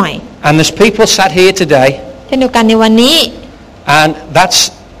รสักหน่อย And there's people sat here today, เช่นเดียวกันในวันนี้ and that's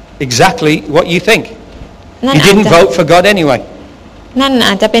exactly what you think. นั่น You อาจ didn't จะ vote for God anyway. นั่นอ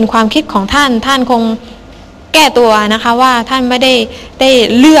าจจะเป็นความคิดของท่านคงแก้ตัวนะคะว่าท่านไม่ได้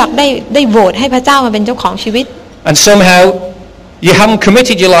เลือกได้โหวตให้พระเจ้ามาเป็นเจ้าของชีวิต And somehow you haven't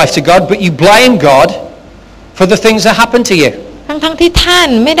committed your life to God, but you blame God for the things that happen to you. ทั้งที่ท่าน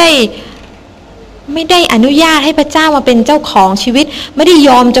ไม่ได้อนุญาตให้พระเจ้ามาเป็นเจ้าของชีวิตไม่ได้ย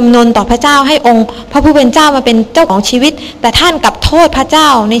อมจำนนต่อพระเจ้าให้องค์พระผู้เป็นเจ้ามาเป็นเจ้าของชีวิตแต่ท่านกลับโทษพระเจ้า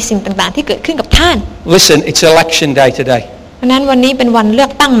ในสิ่งต่างๆที่เกิดขึ้นกับท่าน Listen, it's election day today. เพราะนั้นวันนี้เป็นวันเลือ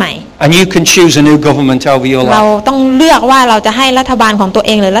กตั้งใหม่ And you can choose a new government over your เรา life. ต้องเลือกว่าเราจะให้รัฐบาลของตัวเ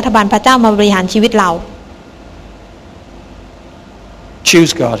องหรือรัฐบาลพระเจ้ามาบริหารชีวิตเรา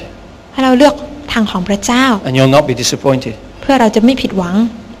Choose God. ให้เราเลือกทางของพระเจ้า And you'll not be disappointed. เพื่อเราจะไม่ผิดหวัง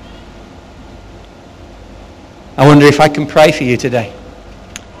I wonder if I can pray for you today.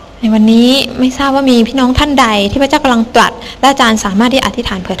 ในวันนี้ไม่ทราบว่ามีพี่น้องท่านใดที่พระเจ้ากำลังตรัสและอาจารย์สามารถที่อธิษฐ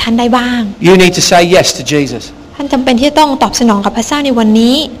านเผื่อท่านได้บ้าง You need to say yes to Jesus. ท่านจำเป็นที่จะต้องตอบสนองกับพระเจ้าในวัน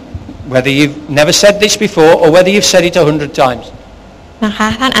นี้ Whether you've never said this before or whether you've said it 100 times. นะคะ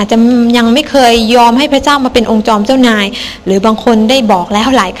ท่านอาจจะยังไม่เคยยอมให้พระเจ้ามาเป็นองค์จอมเจ้านายหรือบางคนได้บอกแล้ว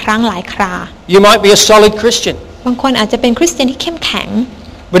หลายครั้งหลายครา You might be a solid Christian. บางคนอาจจะเป็นคริสเตียนที่เข้มแข็ง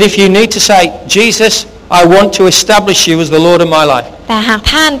But if you need to say, Jesus, I want to establish you as the Lord of my life. แต่หาก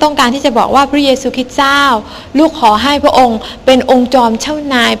ท่านต้องการที่จะบอกว่าพระเยซูคริสต์เจ้าลูกขอให้พระองค์เป็นองค์จอมเจ้า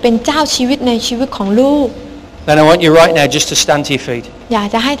นายเป็นเจ้าชีวิตในชีวิตของลูก Then I want you right now just to stand to your feet. อยาก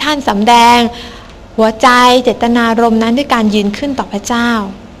จะให้ท่านสำแดงหัวใจเจตนารมณ์นั้นด้วยการยืนขึ้นต่อพระเจ้า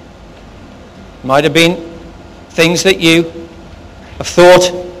Might have been things that you have thought,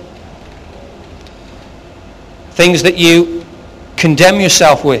 things that you condemn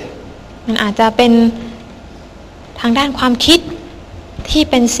yourself with. มันอาจจะเป็นทางด้านความคิดที่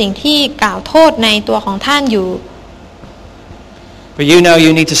เป็นสิ่งที่กล่าวโทษในตัวของท่านอยู่ But you know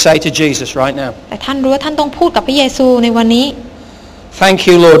you need to say to Jesus right now, แต่ท่านรู้ว่าท่านต้องพูดกับพระเยซูในวันนี้ Thank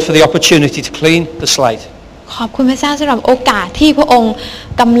you, Lord, for the opportunity to clean the slate. ขอบคุณพระเจ้าสำหรับโอกาสที่พระองค์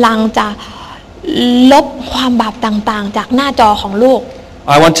กำลังจะลบความบาปต่างๆจากหน้าจอของลูก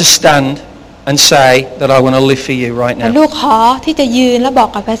I want to stand and say that I want to live for you right แต่ now. ลูกขอที่จะยืนและบอก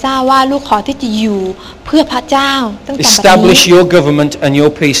กับพระเจ้าว่าลูกขอที่จะอยู่เพื่อพระเจ้าตั้งแต่บัดนี้ Establish your government and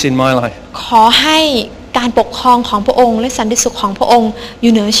your peace in my life. ขอให้การปกครองของพระองค์และสันติสุขของพระองค์อ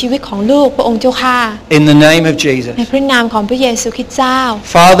ยู่เหนือชีวิตของลูกพระองค์เจ้าข้า In the name of Jesus. ในพระนามของพระเยซูคริสต์เจ้า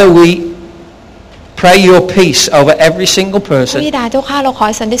Father, we pray your peace over every single พระ person, บิดาเจ้าข้าเราขอใ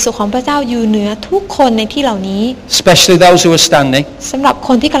ห้สันติสุขของพระเจ้าอยู่เหนือทุกคนในที่เหล่านี้ especially those who are standing, สำหรับค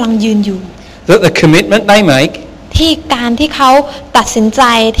นที่กำลังยืนอยู่ that the commitment they make ที่การที่เขาตัดสินใจ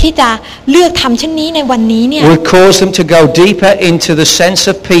ที่จะเลือกทำเช่นนี้ในวันนี้เนี่ย would cause them to go deeper into the sense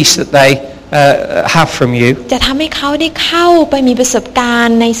of peace that they have from you, จะทำให้เขาได้เข้าไปมีประสบการ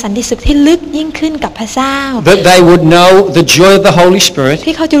ณ์ในสันติสุขที่ลึกยิ่งขึ้นกับพระเจ้า that they would know the joy of the Holy Spirit,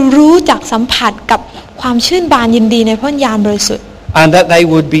 ที่เขาจะรู้จักสัมผัสกับความชื่นบานยินดีในพระวิญญาณบริสุทธิ์ and that they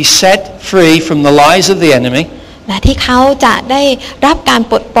would be set free from the lies of the enemy, และที่เขาจะได้รับการ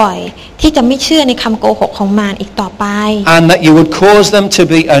ปลดปล่อยที่จะไม่เชื่อในคำโกหกของมารอีกต่อไป and that you would cause them to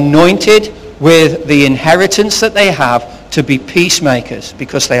be anointed with the inheritance that they have to be peacemakers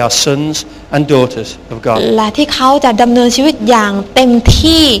because they are sons and daughters of God. และที่เขาจะดำเนินชีวิตอย่างเต็ม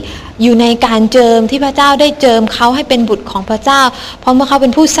ที่อยู่ในการเจิมที่พระเจ้าได้เจิมเขาให้เป็นบุตรของพระเจ้าเพราะเมื่อเขาเป็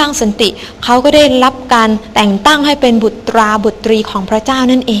นผู้สร้างสันติเขาก็ได้รับการแต่งตั้งให้เป็นบุตรีของพระเจ้า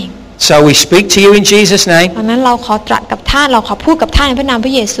นั่นเอง So we speak to you in Jesus' name. ดังนั้นเราขอตรัสกับท่านเราขอพูดกับท่านในพระนามพ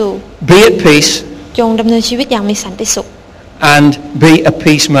ระเยซู Be at peace จงดำเนินชีวิตอย่างมีสันติสุข and be a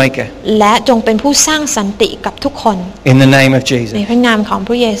peacemaker และจงเป็นผู้สร้างสันติกับทุกคน in the name of ใน Jesus. พระนามของพ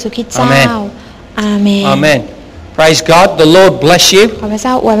ระเยซูคริสต์เจ้า Amen. อาเมน Amen. Praise God. The Lord bless you, ขอพระเจ้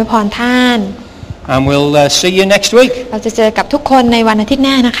าอวยพรท่าน and we'll see you next week. เราจะเจอกับทุกคนในวันอาทิตย์ห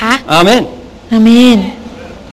น้านะคะ Amen. อาเมน